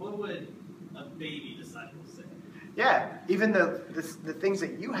disciple, what would a baby disciple say? Yeah, even the things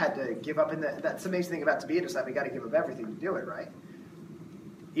that you had to give up, that's the amazing thing about to be a disciple. You got to give up everything to do it, right?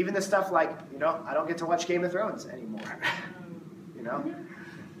 Even the stuff like, I don't get to watch Game of Thrones anymore.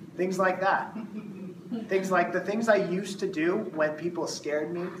 Things like that. Things like the things I used to do when people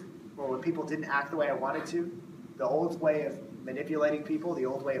scared me or when people didn't act the way I wanted to. The old way of manipulating people, the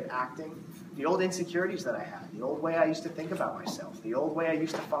old way of acting, the old insecurities that I had, the old way I used to think about myself, the old way I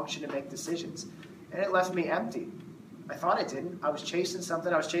used to function and make decisions. And it left me empty. I thought it didn't. I was chasing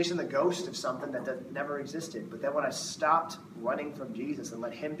something. I was chasing the ghost of something that never existed. But then when I stopped running from Jesus and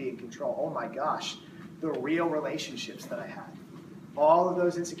let him be in control, oh my gosh, the real relationships that I had, all of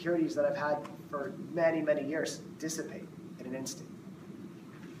those insecurities that I've had for many, many years dissipate in an instant.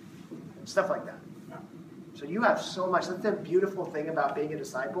 Stuff like that. So you have so much. That's the beautiful thing about being a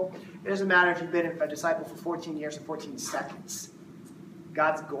disciple. It doesn't matter if you've been a disciple for 14 years or 14 seconds.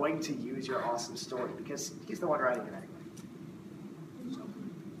 God's going to use your awesome story because he's the one writing it anyway. So,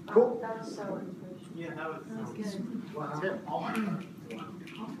 cool? That was so inspirational. Yeah, that was good. Wow. That's it. Oh my God.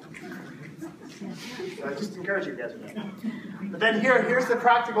 So I just encourage you guys with that. But then here's the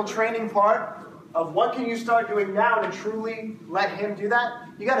practical training part of what can you start doing now to truly let him do that.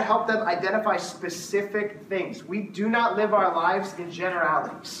 You got to help them identify specific things. We do not live our lives in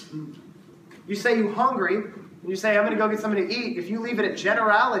generalities. You say you're hungry, and you say, I'm going to go get something to eat. If you leave it at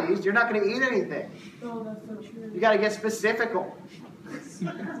generalities, you're not going to eat anything. Oh, that's so true. You got to get specifical.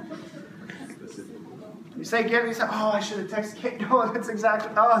 You say, oh, I should have texted Kate. No, that's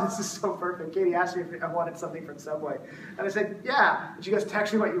exactly, oh, this is so perfect. Katie asked me if I wanted something from Subway. And I said, yeah. And she goes,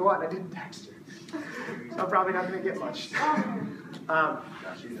 text me what you want. And I didn't text her. So I'm probably not going to get much.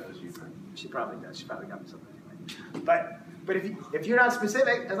 She knows you. She probably does. She probably got me something anyway. But if you're not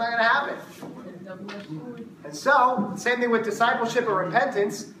specific, it's not going to happen. And so, same thing with discipleship or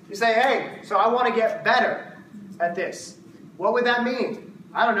repentance. You say, hey, so I want to get better at this. What would that mean?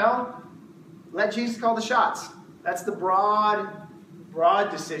 I don't know. Let Jesus call the shots. That's the broad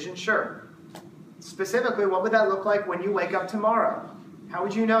decision, sure. Specifically, what would that look like when you wake up tomorrow? How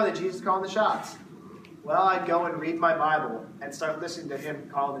would you know that Jesus is calling the shots? Well, I'd go and read my Bible and start listening to him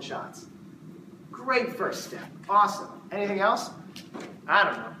call the shots. Great first step. Awesome. Anything else? I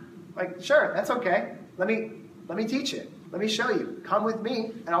don't know. Sure, that's okay. Let me teach it. Let me show you. Come with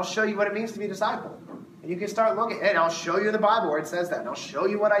me, and I'll show you what it means to be a disciple. And you can start looking, and I'll show you the Bible where it says that, and I'll show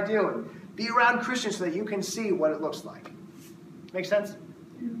you what I do, and be around Christians so that you can see what it looks like. Make sense?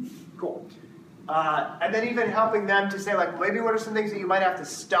 Cool. And then even helping them to say, maybe what are some things that you might have to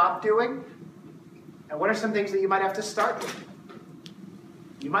stop doing? And what are some things that you might have to start doing?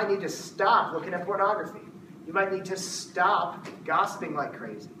 You might need to stop looking at pornography. You might need to stop gossiping like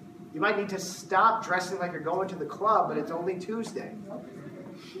crazy. You might need to stop dressing like you're going to the club, but it's only Tuesday.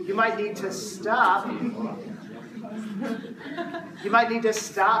 You might need to stop. You might need to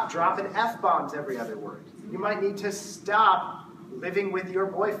stop dropping F-bombs every other word. You might need to stop living with your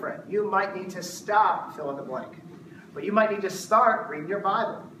boyfriend. You might need to stop fill in the blank. But you might need to start reading your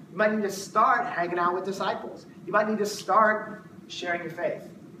Bible. You might need to start hanging out with disciples. You might need to start sharing your faith.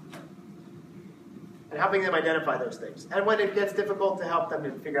 and helping them identify those things. And when it gets difficult, to help them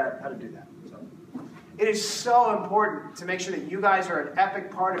to figure out how to do that. So, it is so important to make sure that you guys are an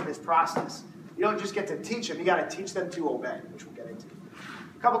epic part of this process. You don't just get to teach them, you got to teach them to obey, which we'll get into.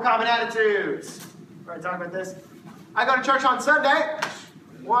 A couple common attitudes. We're going to talk about this. I go to church on Sunday.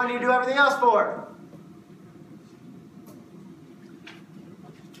 What do you do everything else for?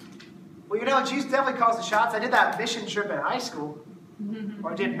 Well, you know, Jesus definitely calls the shots. I did that mission trip in high school,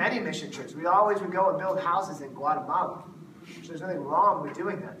 or did many mission trips. We always would go and build houses in Guatemala. So there's nothing wrong with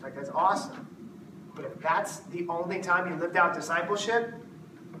doing that. In fact, that's awesome. But if that's the only time you lived out discipleship,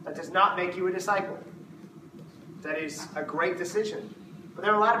 that does not make you a disciple. That is a great decision. But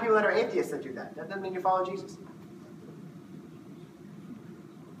there are a lot of people that are atheists that do that. That doesn't mean you follow Jesus.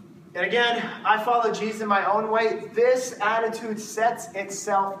 And again, I follow Jesus in my own way. This attitude sets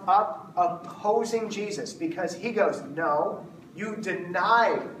itself up opposing Jesus because he goes, no, you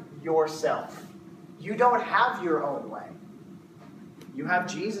deny yourself. You don't have your own way. You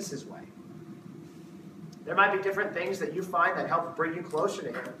have Jesus' way. There might be different things that you find that help bring you closer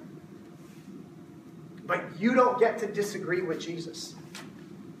to him. But you don't get to disagree with Jesus.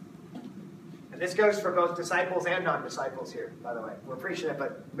 And this goes for both disciples and non-disciples here, by the way. We're preaching it,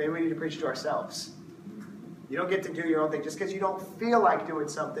 but maybe we need to preach to ourselves. You don't get to do your own thing. Just because you don't feel like doing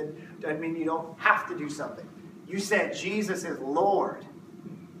something doesn't mean you don't have to do something. You said Jesus is Lord,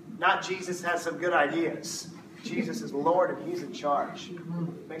 not Jesus has some good ideas. Jesus is Lord and he's in charge.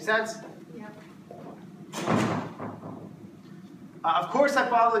 Make sense? Yeah. Of course I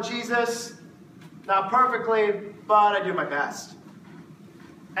follow Jesus, not perfectly, but I do my best.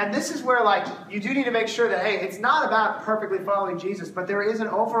 And this is where, like, you do need to make sure that, hey, it's not about perfectly following Jesus, but there is an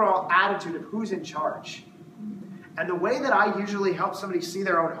overall attitude of who's in charge. And the way that I usually help somebody see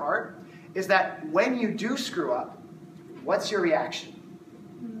their own heart is that when you do screw up, what's your reaction?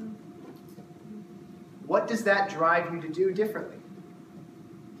 What does that drive you to do differently?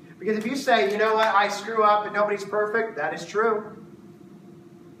 Because if you say, you know what, I screw up and nobody's perfect, that is true.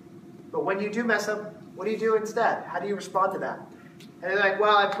 But when you do mess up, what do you do instead? How do you respond to that? And they're like,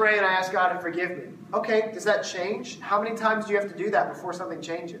 well, I pray and I ask God to forgive me. Okay, does that change? How many times do you have to do that before something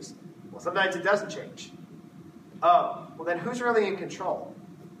changes? Well, sometimes it doesn't change. Oh, well then who's really in control?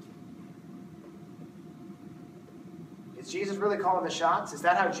 Is Jesus really calling the shots? Is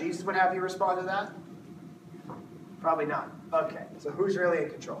that how Jesus would have you respond to that? Probably not. Okay, so who's really in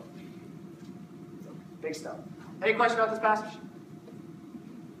control? Big stuff. Any questions about this passage?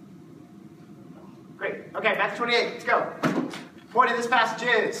 Great. Okay, Matthew 28. Let's go. The point of this passage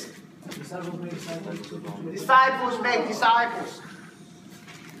is disciples make disciples.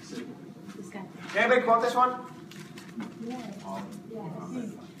 Anybody quote this one? Yes.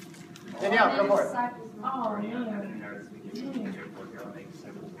 Danielle, go for it. Oh, man.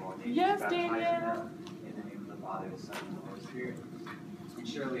 Yes, Danielle. In the name of the Father, the Son, and the Holy Spirit. And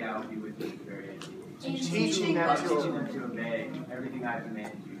surely I will be with you to the very end. Teaching them to obey everything I have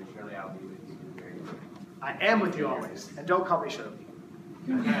commanded you, and surely I will be with you to the very end. I am with you always. And don't call me Shirley.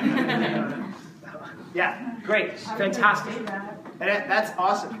 Yeah, great. Fantastic. And that's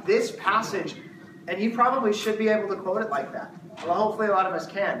awesome. This passage, and you probably should be able to quote it like that. Well, hopefully a lot of us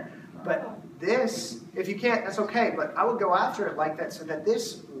can. But this, if you can't, that's okay. But I would go after it like that so that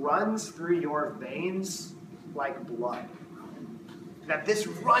this runs through your veins like blood. That this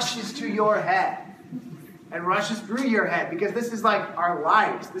rushes to your head and rushes through your head because this is like our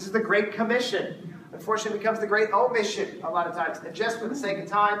lives. This is the Great Commission. Unfortunately, it becomes the Great Omission a lot of times. And just for the sake of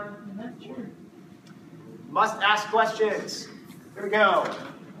time, must ask questions. Here we go.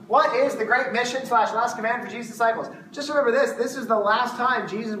 What is the Great Mission / last command for Jesus' disciples? Just remember this. This is the last time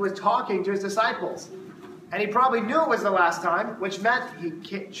Jesus was talking to his disciples. And he probably knew it was the last time, which meant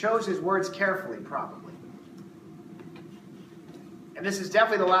he chose his words carefully, probably. And this is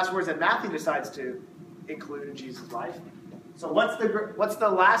definitely the last words that Matthew decides to include in Jesus' life. So what's the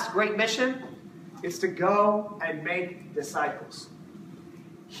last great mission? It's to go and make disciples.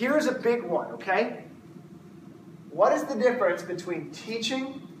 Here's a big one, okay? What is the difference between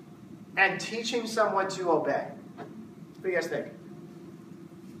teaching and teaching someone to obey? What do you guys think?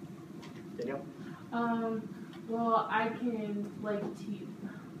 Danielle? Well, I can, like, teach.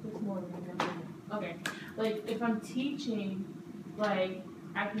 There's more than that. Okay. Like, if I'm teaching, like,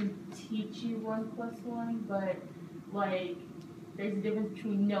 I can teach you 1 + 1, but, like, there's a difference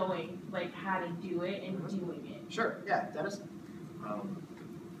between knowing, like, how to do it and doing it. Sure. Yeah, Dennis? I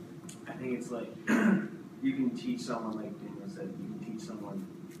think it's like, you can teach someone, like Daniel said, you can teach someone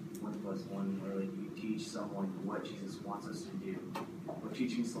 1 + 1, or like you can teach someone what Jesus wants us to do. But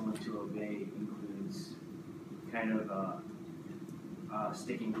teaching someone to obey includes kind of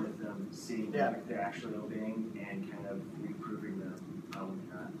sticking with them, seeing if they're actually obeying, and kind of reproving them when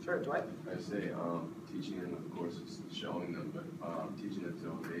they're not. Sure, Dwight? I say teaching them, of course, is showing them, but teaching them to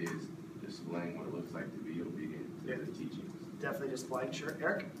obey is displaying what it looks like to be obedient to the teachings. Definitely displaying. Sure.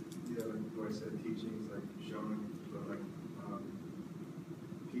 Eric? Yeah, like I said, teaching is like showing, but like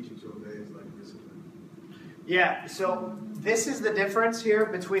teaching to obey is like discipline. Yeah, so this is the difference here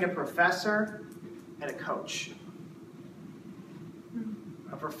between a professor and a coach.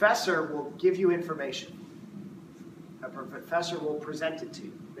 A professor will give you information. A professor will present it to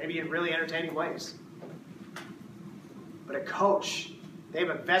you, maybe in really entertaining ways. But a coach, they have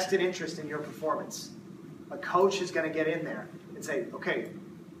a vested interest in your performance. A coach is going to get in there and say, okay,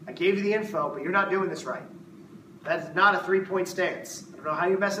 I gave you the info, but you're not doing this right. That's not a three-point stance. I don't know how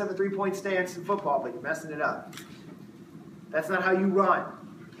you're messing up a three-point stance in football, but you're messing it up. That's not how you run.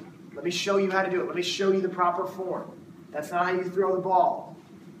 Let me show you how to do it. Let me show you the proper form. That's not how you throw the ball.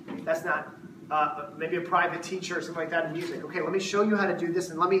 That's not maybe a private teacher or something like that in music. Okay, let me show you how to do this,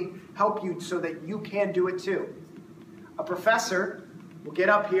 and let me help you so that you can do it too. A professor will get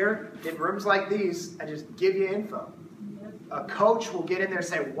up here in rooms like these and just give you info. A coach will get in there and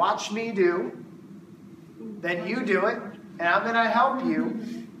say, watch me do, then you do it, and I'm going to help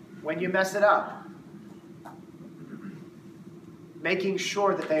you when you mess it up. Making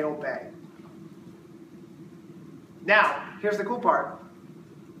sure that they obey. Now, here's the cool part.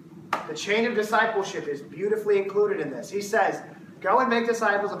 The chain of discipleship is beautifully included in this. He says, go and make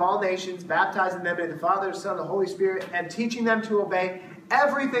disciples of all nations, baptizing them in the Father, the Son, and the Holy Spirit, and teaching them to obey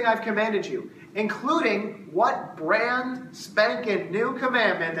everything I've commanded you, including what brand spanking new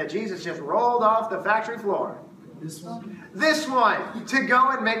commandment that Jesus just rolled off the factory floor. This one? This one, to go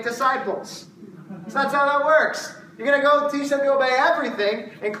and make disciples. So that's how that works. You're going to go teach them to obey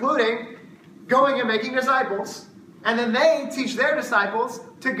everything, including going and making disciples. And then they teach their disciples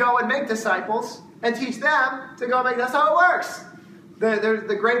to go and make disciples and teach them to go and make. That's how it works.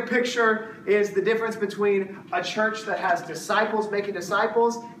 The great picture is the difference between a church that has disciples making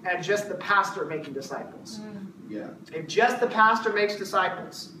disciples and just the pastor making disciples. Yeah. If just the pastor makes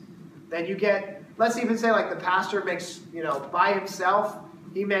disciples, then you get, let's even say like the pastor makes, by himself,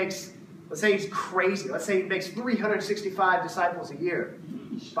 he makes, let's say he's crazy. Let's say he makes 365 disciples a year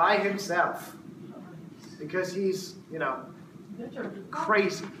by himself. Because he's,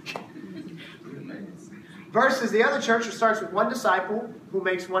 crazy. Versus the other church who starts with one disciple who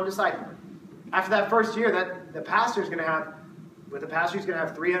makes one disciple. After that first year, the pastor's going to have, with the pastor, he's going to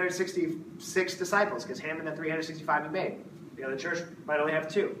have 366 disciples because him and the 365 he made. The other church might only have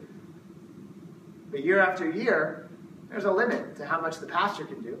 2. But year after year, there's a limit to how much the pastor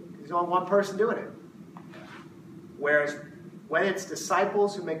can do. There's only one person doing it. Whereas when it's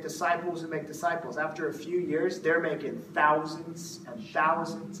disciples who make disciples who make disciples, after a few years, they're making thousands and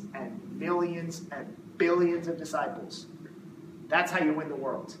thousands and millions and billions of disciples. That's how you win the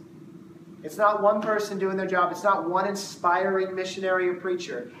world. It's not one person doing their job. It's not one inspiring missionary or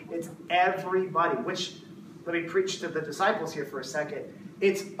preacher. It's everybody. Which, let me preach to the disciples here for a second.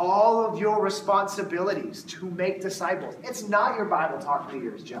 It's all of your responsibilities to make disciples. It's not your Bible talk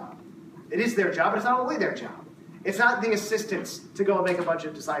leader's job. It is their job, but it's not only their job. It's not the assistants to go and make a bunch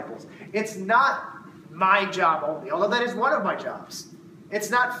of disciples. It's not my job only, although that is one of my jobs.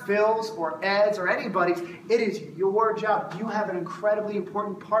 It's not Phil's or Ed's or anybody's. It is your job. You have an incredibly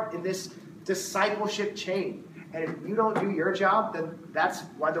important part in this discipleship chain. And if you don't do your job, then that's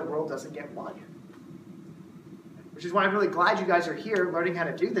why the world doesn't get won. Which is why I'm really glad you guys are here learning how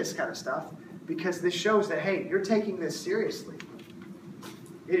to do this kind of stuff, because this shows that, hey, you're taking this seriously.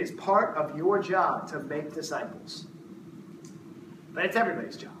 It is part of your job to make disciples. But it's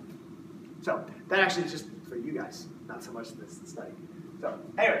everybody's job. So that actually is just for you guys, not so much this study. So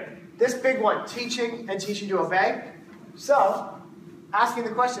anyway, this big one, teaching and teaching to obey. So asking the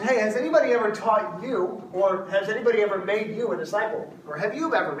question, hey, has anybody ever taught you, or has anybody ever made you a disciple? Or have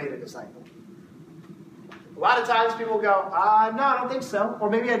you ever made a disciple? A lot of times people go, no, I don't think so. Or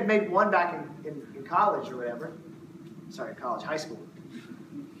maybe I'd made one back in college or whatever. Sorry, college, high school.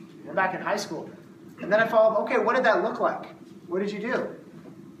 We're back in high school. And then I follow up, okay, what did that look like? What did you do?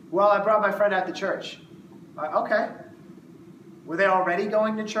 Well, I brought my friend out to church. Okay. Were they already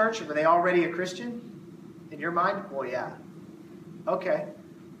going to church? Or were they already a Christian? In your mind? Well, yeah. Okay.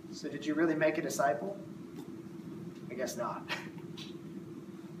 So did you really make a disciple? I guess not.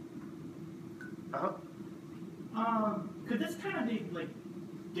 Could this kind of be like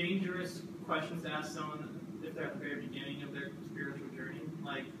dangerous questions to ask someone if they're at the very beginning of their spiritual journey?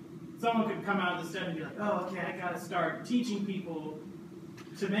 Like, someone could come out of the study and be like, oh, okay, I got to start teaching people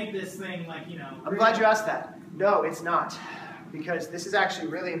to make this thing, like, I'm glad you asked that. No, it's not. because this is actually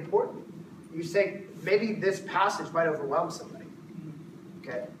really important. You say, maybe this passage might overwhelm somebody.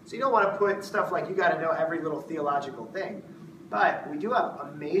 Okay? So you don't want to put stuff like you got to know every little theological thing. But we do have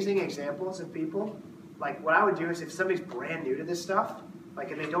amazing examples of people. Like what I would do is if somebody's brand new to this stuff,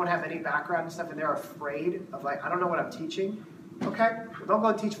 like and they don't have any background and stuff and they're afraid of like, I don't know what I'm teaching. Okay, well, don't go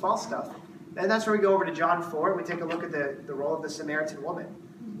and teach false stuff. And that's where we go over to John 4 and we take a look at the role of the Samaritan woman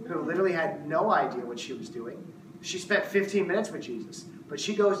who literally had no idea what she was doing. She spent 15 minutes with Jesus, but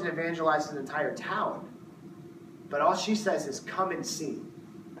she goes and evangelizes an entire town. But all she says is, come and see.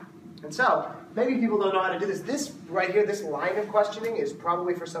 And so, maybe people don't know how to do this. This right here, this line of questioning is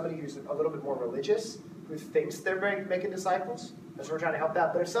probably for somebody who's a little bit more religious, who thinks they're making disciples. That's what we're trying to help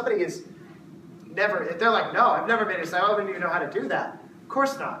that. But if somebody is never, if they're like, no, I've never been a disciple, I don't even know how to do that. Of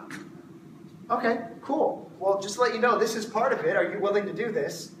course not. Okay, cool. Well, just to let you know, this is part of it. Are you willing to do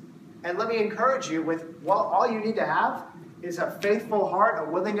this? And let me encourage you with, well, all you need to have is a faithful heart,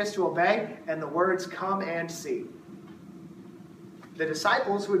 a willingness to obey, and the words, come and see. The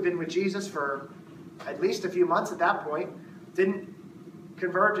disciples who had been with Jesus for at least a few months at that point didn't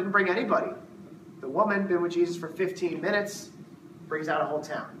convert, didn't bring anybody. The woman been with Jesus for 15 minutes, brings out a whole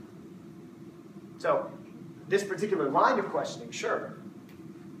town. So, this particular line of questioning, sure.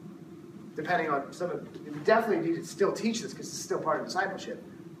 Depending on some of, we definitely need to still teach this because it's still part of discipleship.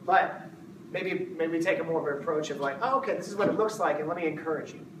 But maybe take a more of an approach of like, oh, okay, this is what it looks like, and let me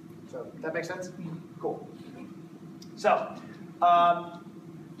encourage you. So, that makes sense? Cool. So,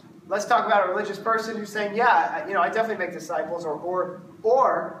 let's talk about a religious person who's saying, yeah, I definitely make disciples,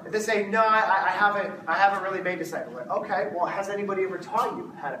 or if they say, no, I haven't really made disciples. Like, okay, well, has anybody ever taught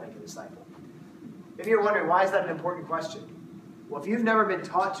you how to make a disciple? Maybe you're wondering, why is that an important question? Well, if you've never been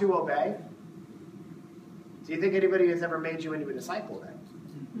taught to obey, do you think anybody has ever made you into a disciple then?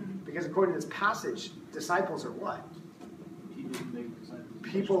 Because according to this passage, disciples are what?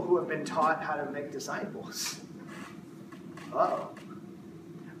 People who have been taught how to make disciples. Uh-oh.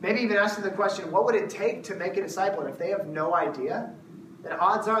 Maybe even asking the question, what would it take to make a disciple? And if they have no idea, then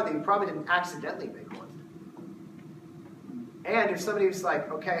odds are that you probably didn't accidentally make one. And if somebody's like,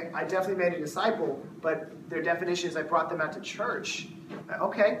 okay, I definitely made a disciple, but their definition is I brought them out to church.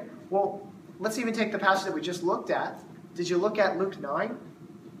 Okay, well, let's even take the passage that we just looked at. Did you look at Luke 9?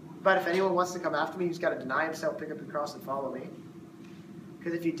 But if anyone wants to come after me, he's got to deny himself, pick up the cross, and follow me.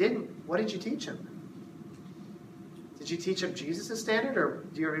 Because if you didn't, what did you teach him? Did you teach him Jesus' standard, or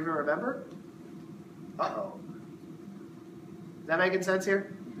do you even remember? Uh-oh. Is that making sense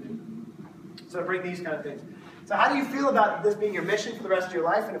here? So to bring these kind of things. So how do you feel about this being your mission for the rest of your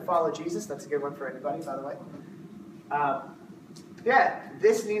life and to follow Jesus? That's a good one for anybody, by the way.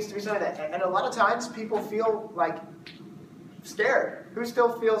 This needs to be something that, and a lot of times people feel like scared. Who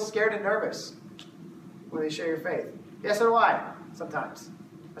still feels scared and nervous when they share your faith? Yes, so do I, sometimes.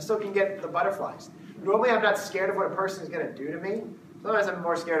 I still can get the butterflies. Normally I'm not scared of what a person is going to do to me. Sometimes I'm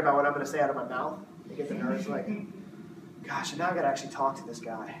more scared about what I'm going to say out of my mouth. I get the nerves like, gosh, now I've got to actually talk to this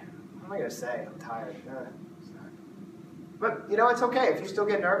guy. What am I going to say? I'm tired. But, it's okay. If you still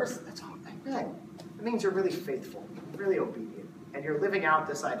get nervous, that's all right. It means you're really faithful, really obedient, and you're living out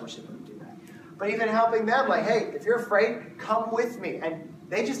discipleship when you do that. But even helping them, like, hey, if you're afraid, come with me. And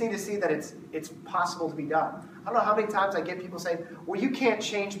they just need to see that it's possible to be done. I don't know how many times I get people saying, well, you can't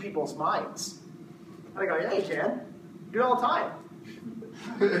change people's minds. And I go, yeah, you can. You do it all the time.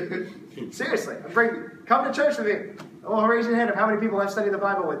 Seriously. Come to church with me. Oh, raise your hand of how many people I've studied the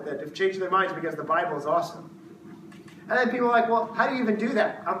Bible with that have changed their minds because the Bible is awesome. And then people are like, well, how do you even do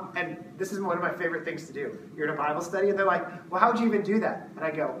that? And this is one of my favorite things to do. You're in a Bible study, and they're like, well, how would you even do that? And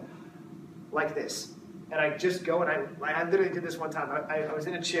I go, like this. And I just go, and I literally did this one time. I was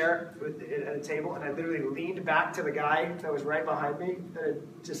in a chair at a table, and I literally leaned back to the guy that was right behind me,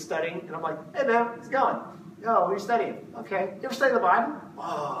 just studying. And I'm like, hey, man, how's it going? Oh, what are you studying? Okay. You ever study the Bible?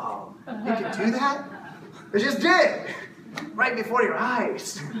 Whoa, you can do that? I just did. Right before your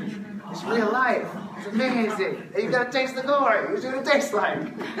eyes. It's real life. It's amazing. And you got to taste the glory. Here's what it tastes like.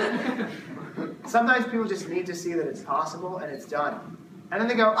 Sometimes people just need to see that it's possible and it's done. And then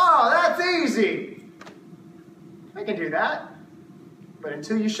they go, oh, that's easy. I can do that. But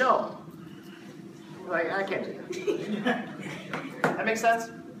until you show them. Like, I can't do that. That makes sense?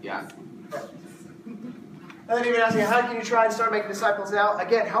 Yeah. And then even asking, how can you try and start making disciples now?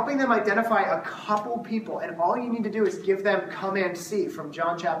 Again, helping them identify a couple people. And all you need to do is give them come and see from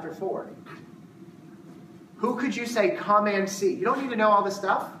John chapter 4. Who could you say come and see? You don't need to know all this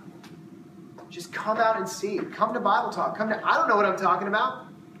stuff. Just come out and see. Come to Bible talk. I don't know what I'm talking about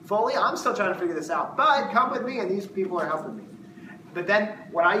fully. I'm still trying to figure this out. But come with me, and these people are helping me. But then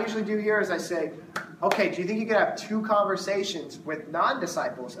what I usually do here is I say, Okay, do you think you could have 2 conversations with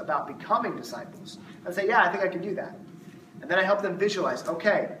non-disciples about becoming disciples? And say, yeah, I think I can do that. And then I help them visualize,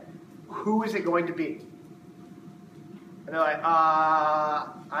 okay, who is it going to be? And they're like,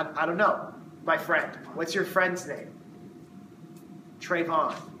 I don't know. My friend. What's your friend's name?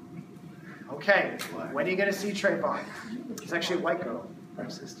 Trayvon. Okay, when are you going to see Trayvon? She's actually a white girl.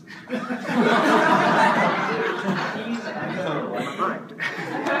 Racist.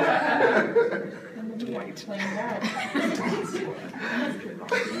 Dwight.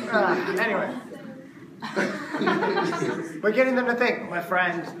 Anyway. We're getting them to think, my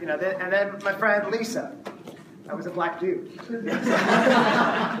friend, and then my friend Lisa. I was a black dude.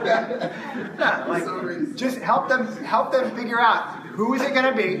 Just help them figure out who is it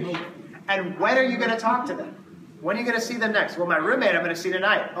going to be, and when are you going to talk to them? When are you going to see them next? Well, my roommate I'm going to see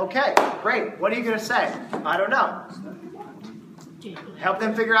tonight. Okay, great. What are you going to say? I don't know. Help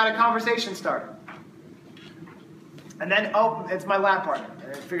them figure out a conversation starter. And then, it's my lab partner.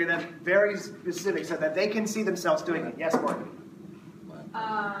 And figure them very specific so that they can see themselves doing it. Yes, Morgan?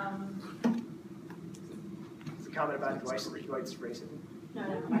 It's a comment about Dwight's racism. No.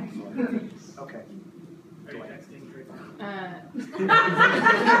 Okay. Are you texting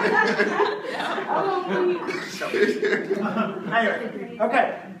Anyway,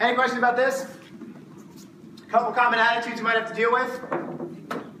 okay. Any questions about this? A couple common attitudes you might have to deal with.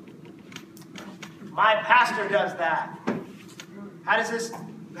 My pastor does that. How does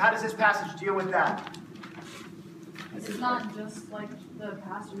this passage deal with that? It's not just like the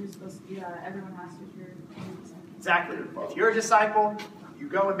pastor who's supposed to do that. Everyone has to hear. Exactly. If you're a disciple, you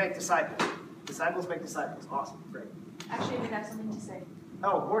go and make disciples. Disciples make disciples. Awesome. Great. Actually, I have something to say.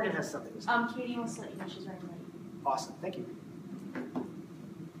 Oh, Morgan has something to say. Katie wants to let you know she's running late. Awesome. Thank you.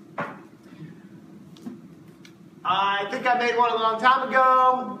 I think I made one a long time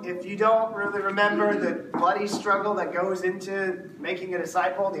ago. If you don't really remember the bloody struggle that goes into making a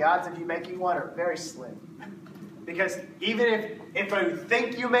disciple, the odds of you making one are very slim. Because even if you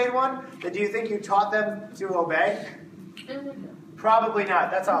think you made one, then do you think you taught them to obey? Probably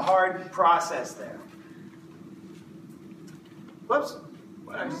not. That's a hard process there. Whoops.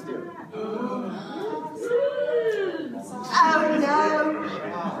 What did I just do? Oh no!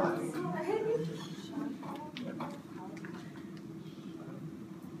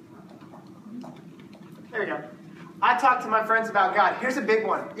 There we go. I talk to my friends about God. Here's a big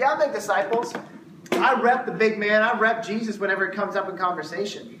one. Yeah, I make disciples. I rep the big man. I rep Jesus whenever it comes up in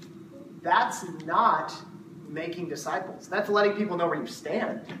conversation. That's not making disciples. That's letting people know where you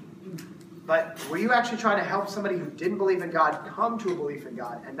stand. But were you actually trying to help somebody who didn't believe in God come to a belief in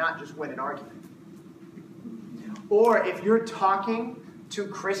God and not just win an argument? Or if you're talking to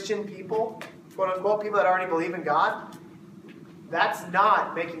Christian people, quote unquote, people that already believe in God, that's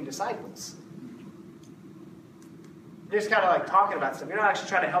not making disciples. You're just kind of like talking about stuff. You're not actually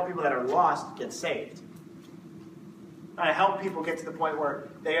trying to help people that are lost get saved. Trying to help people get to the point where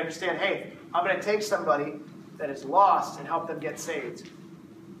they understand, hey, I'm going to take somebody that is lost and help them get saved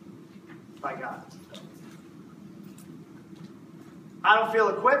by God. I don't feel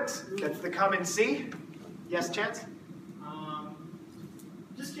equipped. That's the come and see. Yes, Chance?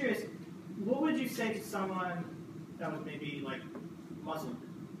 Just curious, what would you say to someone that was maybe like Muslim?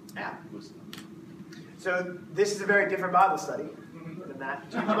 Yeah. So this is a very different Bible study than that.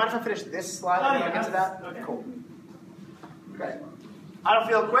 Do you mind if I finish this slide and I get to that? Okay. Cool. Okay. I don't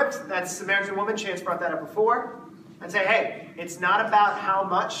feel equipped. That's Samaritan woman. Chance brought that up before. And say, hey, it's not about how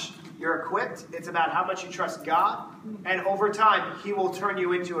much you're equipped. It's about how much you trust God. And over time, He will turn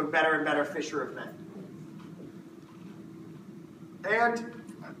you into a better and better fisher of men. And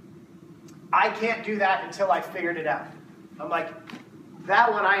I can't do that until I figured it out. I'm like,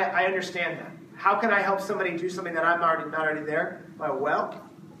 that one, I understand that. How can I help somebody do something that I'm not already there? Well,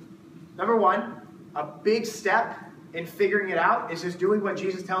 number one, a big step in figuring it out is just doing what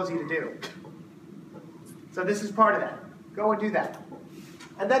Jesus tells you to do. So this is part of that. Go and do that.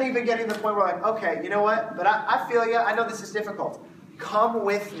 And then even getting to the point where like, okay, you know what? But I feel you. I know this is difficult. Come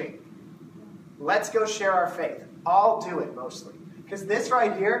with me. Let's go share our faith. I'll do it mostly. Because this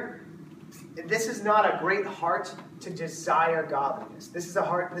right here, this is not a great heart to desire godliness. This is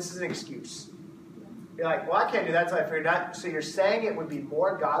an excuse. You're like, well, I can't do that until I figure it out. So you're saying it would be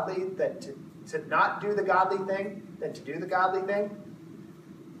more godly than to not do the godly thing than to do the godly thing?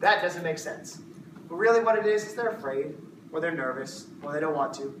 That doesn't make sense. But really what it is they're afraid, or they're nervous, or they don't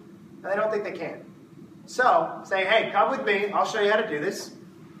want to, and they don't think they can. So, say, hey, come with me. I'll show you how to do this.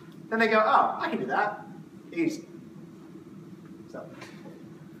 Then they go, oh, I can do that. Easy. So,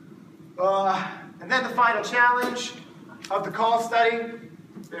 and then the final challenge of the call study.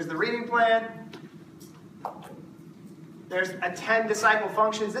 There's the reading plan. There's attend disciple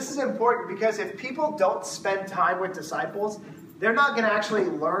functions. This is important because if people don't spend time with disciples, they're not going to actually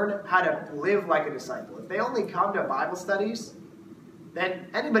learn how to live like a disciple. If they only come to Bible studies, then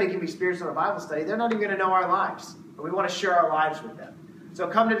anybody can be spiritual in a Bible study. They're not even going to know our lives. But we want to share our lives with them. So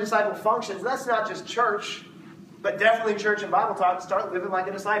come to disciple functions. That's not just church, but definitely church and Bible talk. Start living like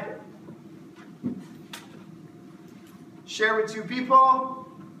a disciple. Share with 2 people.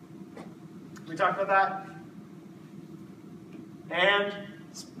 We talked about that. And,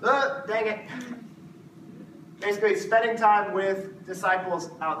 dang it. Basically, spending time with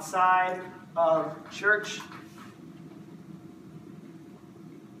disciples outside of church.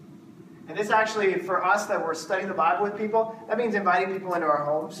 And this actually, for us that we're studying the Bible with people, that means inviting people into our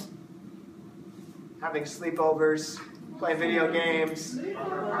homes, having sleepovers, playing video games,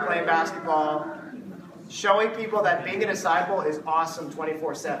 playing basketball, showing people that being a disciple is awesome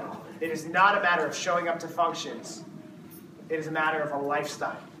 24/7. It is not a matter of showing up to functions. It is a matter of a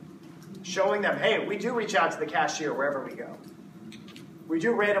lifestyle. Showing them, hey, we do reach out to the cashier wherever we go. We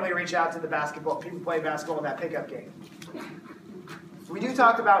do randomly reach out to the people playing basketball in that pickup game. We do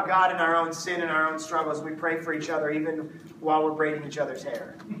talk about God and our own sin and our own struggles. We pray for each other even while we're braiding each other's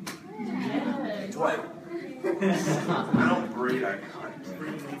hair. It's what? I don't braid, I cut.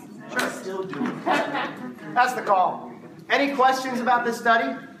 Sure. Still do. That's the call. Any questions about this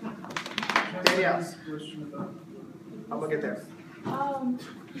study? Danielle. I'm going to get there.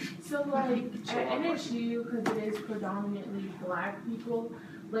 So like at NSU, because it is predominantly black people,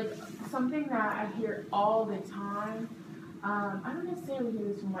 like something that I hear all the time, I don't necessarily hear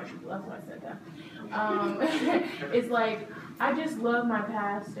this from white people, that's why I said that. It's like, I just love my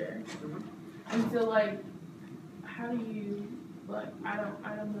pastor. And so like, how do you, like, I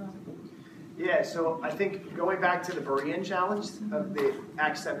don't know. Yeah, so I think going back to the Berean challenge of the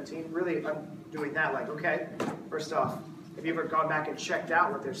Acts 17, really I'm doing that like, okay, first off, have you ever gone back and checked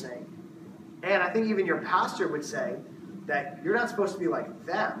out what they're saying? And I think even your pastor would say that you're not supposed to be like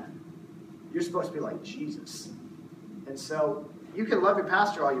them. You're supposed to be like Jesus. And so you can love your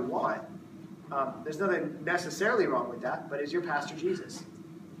pastor all you want. There's nothing necessarily wrong with that, but is your pastor Jesus?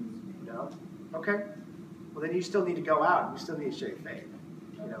 No? Okay. Well, then you still need to go out and you still need to share your faith.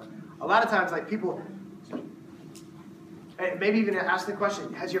 You know, a lot of times, like people, maybe even ask the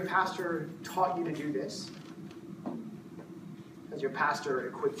question, has your pastor taught you to do this? Has your pastor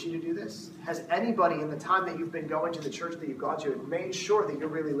equipped you to do this? Has anybody in the time that you've been going to the church that you've gone to made sure that you're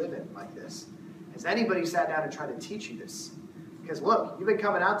really living like this? Has anybody sat down and tried to teach you this? Because look, you've been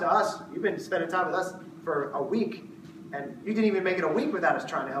coming out to us, you've been spending time with us for a week, and you didn't even make it a week without us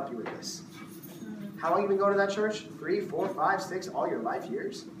trying to help you with this. How long have you been going to that church? 3, 4, 5, 6, all your life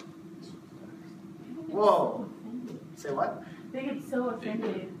years? Whoa. Say what? They get so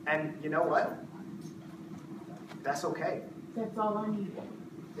offended. And you know what? That's okay. That's all I need.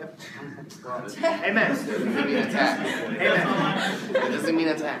 Yep. Amen. Doesn't mean attack. Amen. It doesn't mean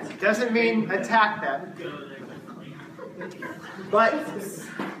attack. It doesn't mean attack them. But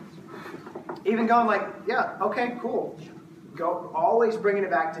even going like, yeah, okay, cool. Go, always bringing it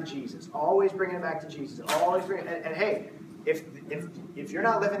back to Jesus. Always bringing it back to Jesus. Always bringing it. And hey, if you're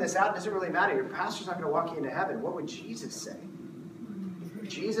not living this out, it doesn't really matter. Your pastor's not going to walk you into heaven. What would Jesus say? If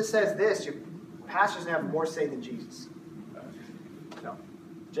Jesus says this, your pastor's going to have more say than Jesus. No.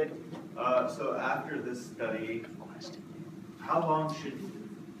 Jacob? So after this study, how long should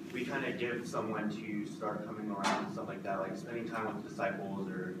we kind of give someone to start coming around and stuff like that, like spending time with disciples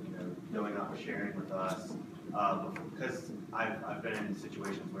or, going out and sharing with us? Because I've been in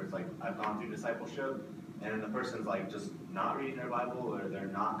situations where it's like I've gone through discipleship and then the person's like just not reading their Bible or they're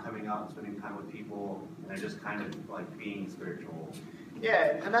not coming out and spending time with people and they're just kind of like being spiritual.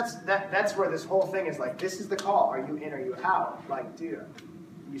 Yeah, and that's where this whole thing is like, this is the call. Are you in or are you out? Like, dude,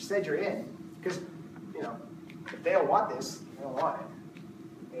 you said you're in. Because, if they don't want this, they don't want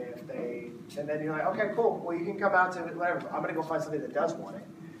it. And then you're like, okay, cool. Well, you can come out to it, whatever. I'm going to go find somebody that does want it.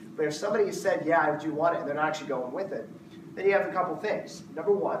 But if somebody has said, yeah, I do want it, and they're not actually going with it, then you have a couple things.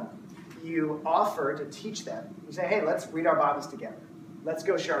 Number one, you offer to teach them. You say, hey, let's read our Bibles together. Let's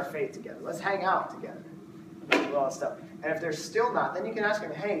go share our faith together. Let's hang out together. Do all that stuff. And if they're still not, then you can ask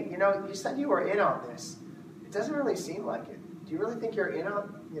them, hey, you said you were in on this. It doesn't really seem like it. Do you really think you're in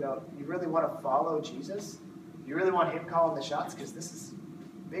on, you really want to follow Jesus? Do you really want him calling the shots? Because this is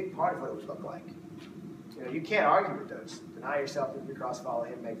a big part of what it would look like. You can't argue with those. Deny yourself, live your cross, follow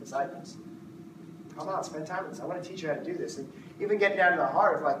him, make disciples. Come on, spend time with us. I want to teach you how to do this. And even getting down to the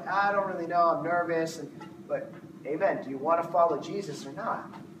heart of like, I don't really know, I'm nervous. But, amen, do you want to follow Jesus or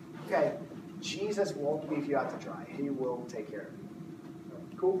not? Okay, Jesus won't leave you out to dry. He will take care of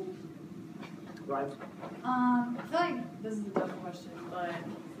you. Cool? Right? I feel like this is a dumb question, but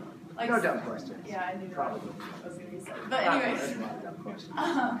like No dumb questions. Yeah, I knew Probably. that was gonna be said. But anyways, That's not a dumb question.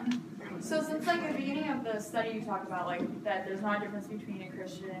 so since like at the beginning of the study you talked about like that there's not a difference between a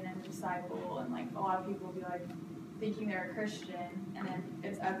Christian and a disciple, and like a lot of people will be like thinking they're a Christian, and then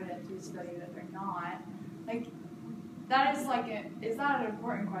it's evident through study that they're not. Like that is like is that an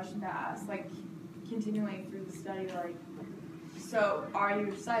important question to ask? Like continuing through the study, like so are you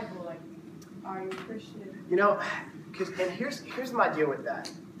a disciple? Like are you a Christian? You know, and here's my deal with that.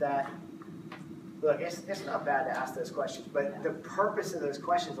 That look, it's not bad to ask those questions, but the purpose of those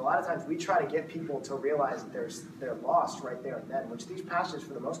questions, a lot of times we try to get people to realize that they're lost right there and then, which these passages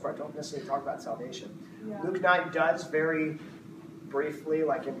for the most part don't necessarily talk about salvation. Yeah. Luke 9 does very briefly,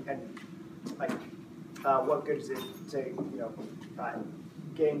 what good is it to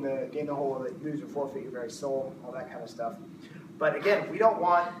gain the whole of it, lose or forfeit your very soul, all that kind of stuff. But again, we don't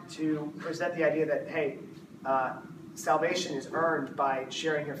want to present the idea that hey. Salvation is earned by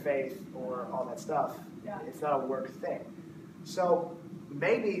sharing your faith or all that stuff. Yeah. It's not a work thing. So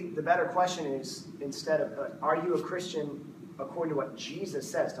maybe the better question is, instead of, are you a Christian according to what Jesus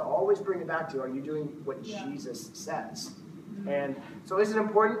says? To always bring it back to, are you doing what Jesus says? Mm-hmm. And so is it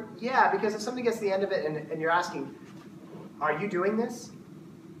important? Yeah, because if somebody gets to the end of it and you're asking, are you doing this?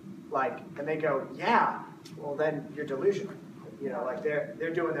 And they go, yeah, well then you're delusional. You know, like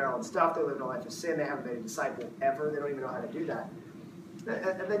they're doing their own stuff. They're living a life of sin. They haven't been a disciple ever. They don't even know how to do that.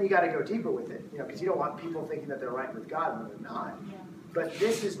 And then you got to go deeper with it, because you don't want people thinking that they're right with God when they're not. Yeah. But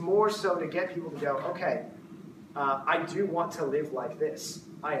this is more so to get people to go, okay, I do want to live like this.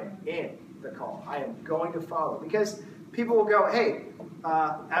 I am in the call. I am going to follow. Because people will go, hey,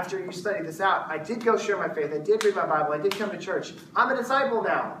 after you study this out, I did go share my faith. I did read my Bible. I did come to church. I'm a disciple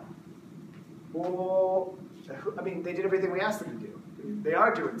now. Well, I mean, they did everything we asked them to do. They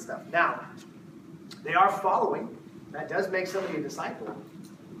are doing stuff. Now, they are following. That does make somebody a disciple,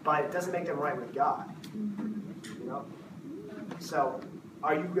 but it doesn't make them right with God. You know? So,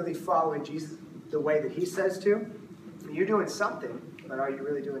 are you really following Jesus the way that he says to? You're doing something, but are you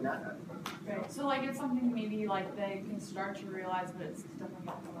really doing that? Right. So, it's something maybe, they can start to realize, but it's definitely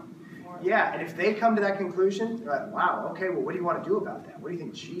not more. Yeah, and if they come to that conclusion, you're like, wow, okay, well, what do you want to do about that? What do you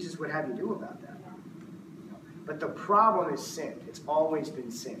think Jesus would have you do about that? But the problem is sin. It's always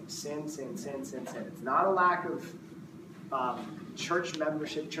been sin. Sin, sin, sin, sin, sin. It's not a lack of church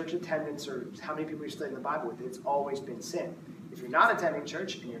membership, church attendance, or how many people you're studying the Bible with. It's always been sin. If you're not attending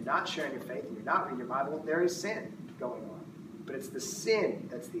church and you're not sharing your faith and you're not reading your Bible, there is sin going on. But it's the sin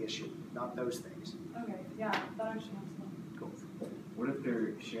that's the issue, not those things. Okay, yeah, that actually makes sense. Cool. What if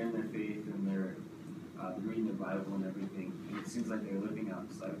they're sharing their faith and they're reading the Bible and everything, and it seems like they're living out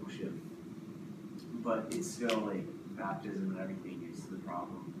discipleship, but it's still baptism and everything is the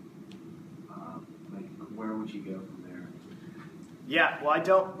problem? Where would you go from there? Yeah, well, I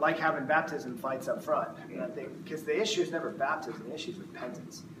don't like having baptism fights up front. And I think because the issue is never baptism, the issue is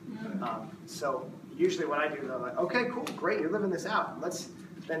repentance. So usually when I do that, I'm like, okay, cool, great, you're living this out.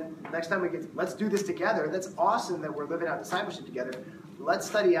 Then next time let's do this together. That's awesome that we're living out discipleship together. Let's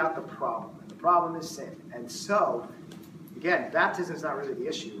study out the problem. And the problem is sin. And so, again, baptism is not really the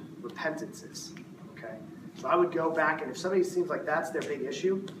issue. Repentance is. Okay? So I would go back, and if somebody seems like that's their big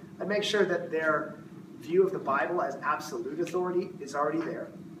issue, I'd make sure that their view of the Bible as absolute authority is already there.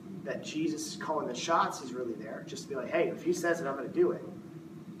 That Jesus is calling the shots is really there. Just to be like, hey, if he says it, I'm going to do it.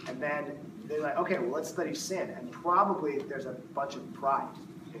 And then they're like, okay, well, let's study sin. And probably there's a bunch of pride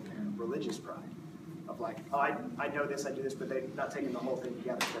in there, religious pride. Of oh, I know this, I do this, but they're not taking the whole thing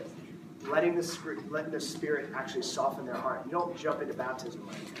together. But letting the Spirit actually soften their heart. You don't jump into baptism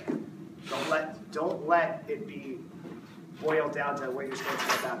right there. Don't let it be boiled down to what you're supposed to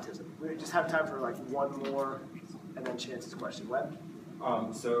about baptism. We just have time for one more, and then Chance's question. Webb?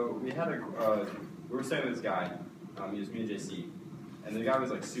 So we had we were staying with this guy. He was me and JC, and the guy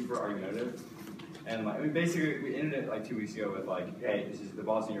was super argumentative. And basically we ended it 2 weeks ago with hey, this is the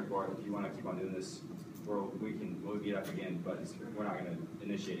ball's in your court. If you want to keep on doing this, we'll get up again, but we're not going to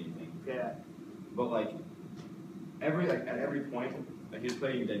initiate anything. Yeah. But at every point, he was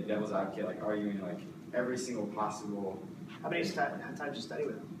playing devil's advocate, arguing every single possible. How many times did you study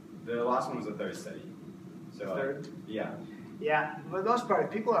with him? The last one was the third study. So third? Yeah. Yeah. For the most part,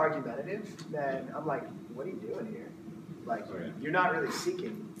 if people are argumentative, then I'm like, what are you doing here? You're not really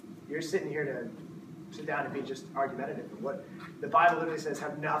seeking. You're sitting here to sit down and be just argumentative. And what the Bible literally says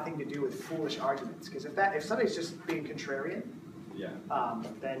have nothing to do with foolish arguments. Because if somebody's just being contrarian,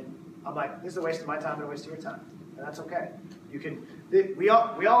 then I'm like, this is a waste of my time and a waste of your time, and that's okay. We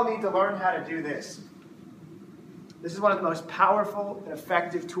all need to learn how to do this. This is one of the most powerful and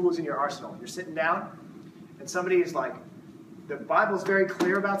effective tools in your arsenal. You're sitting down, and somebody is like, the Bible's very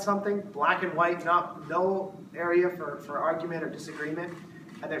clear about something, black and white, no area for argument or disagreement,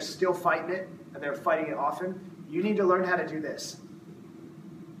 and they're still fighting it, and they're fighting it often. You need to learn how to do this.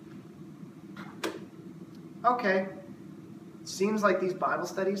 Okay, seems like these Bible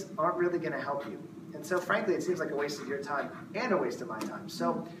studies aren't really going to help you. And so, frankly, it seems like a waste of your time and a waste of my time.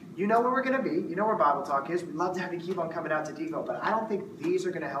 So, you know where we're going to be. You know where Bible Talk is. We'd love to have you keep on coming out to Devo, but I don't think these are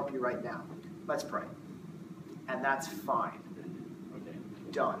going to help you right now. Let's pray. And that's fine.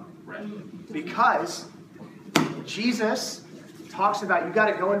 Done. Because Jesus talks about you got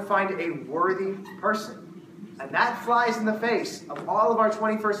to go and find a worthy person. And that flies in the face of all of our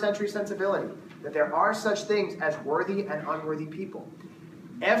 21st century sensibility, that there are such things as worthy and unworthy people.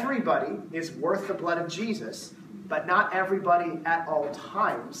 Everybody is worth the blood of Jesus, but not everybody at all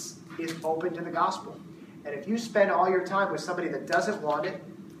times is open to the gospel. And if you spend all your time with somebody that doesn't want it,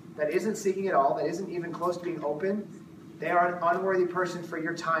 that isn't seeking it all, that isn't even close to being open, they are an unworthy person for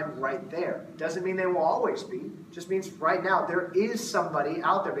your time right there. Doesn't mean they will always be. Just means right now there is somebody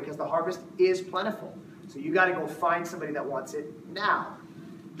out there because the harvest is plentiful. So you got to go find somebody that wants it now.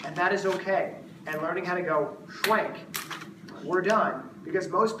 And that is okay. And learning how to go, schwank, we're done. Because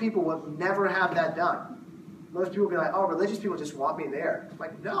most people will never have that done. Most people will be like, oh, religious people just want me there.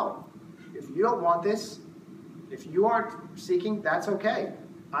 Like, no. If you don't want this, if you aren't seeking, that's okay.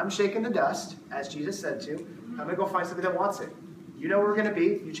 I'm shaking the dust, as Jesus said to. I'm going to go find somebody that wants it. You know where we're going to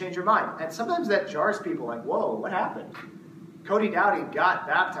be. You change your mind. And sometimes that jars people like, whoa, what happened? Cody Dowdy got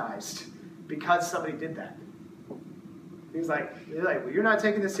baptized because somebody did that. He's like, well, you're not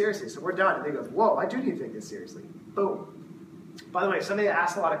taking this seriously, so we're done. And they go, whoa, I do need to take this seriously. Boom. By the way, somebody that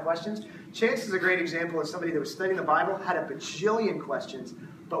asked a lot of questions, Chance is a great example of somebody that was studying the Bible, had a bajillion questions,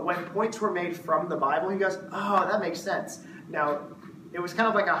 but when points were made from the Bible, he goes, oh, that makes sense. Now, it was kind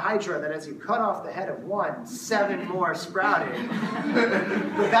of like a hydra that as you cut off the head of one, 7 more sprouted.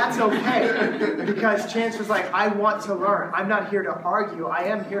 But that's okay, because Chance was like, I want to learn. I'm not here to argue. I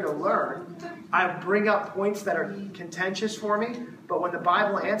am here to learn. I bring up points that are contentious for me, but when the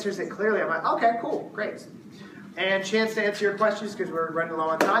Bible answers it clearly, I'm like, okay, cool, great. And Chance, to answer your questions, because we're running low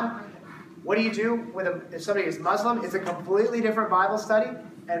on time, what do you do if somebody is Muslim? It's a completely different Bible study,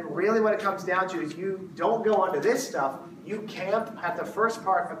 and really what it comes down to is you don't go onto this stuff. You camp at the first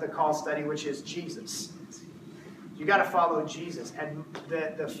part of the call study, which is Jesus. You got to follow Jesus. And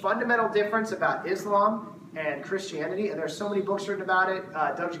the fundamental difference about Islam and Christianity, and there's so many books written about it.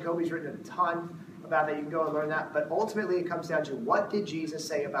 Doug Jacoby's written a ton about that. You can go and learn that. But ultimately it comes down to what did Jesus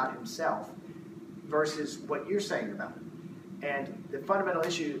say about himself versus what you're saying about him. And the fundamental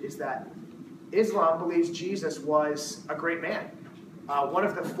issue is that Islam believes Jesus was a great man, one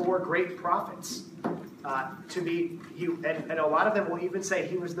of the 4 great prophets. And a lot of them will even say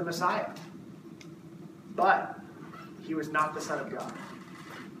he was the Messiah. But he was not the Son of God.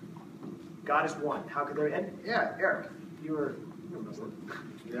 God is one. How could there? And yeah, Eric, you were Muslim.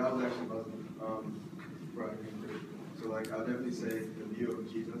 Yeah, I was actually Muslim. So like, I'll definitely say the view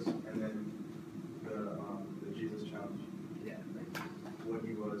of Jesus, and then the Jesus challenge. Yeah. Like what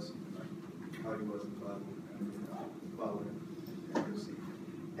he was, like how he was in the Bible, and follow him and proceed.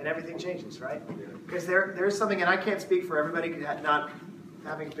 And everything changes, right? Yeah. Because there's something, and I can't speak for everybody, not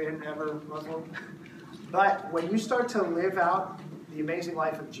having been ever Muslim, but when you start to live out the amazing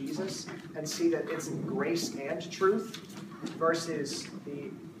life of Jesus and see that it's grace and truth versus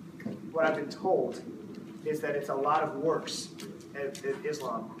what I've been told is that it's a lot of works in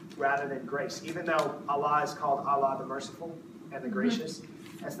Islam rather than grace. Even though Allah is called Allah the Merciful and the Gracious,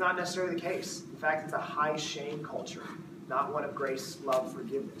 that's not necessarily the case. In fact, it's a high shame culture, not one of grace, love,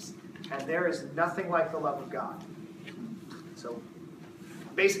 forgiveness. And there is nothing like the love of God. So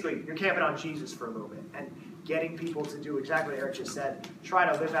basically, you're camping on Jesus for a little bit and getting people to do exactly what Eric just said.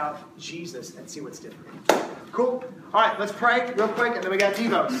 Try to live out Jesus and see what's different. Cool? All right, let's pray real quick, and then we got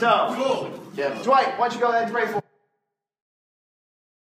Devo. So, Dwight, why don't you go ahead and pray for us?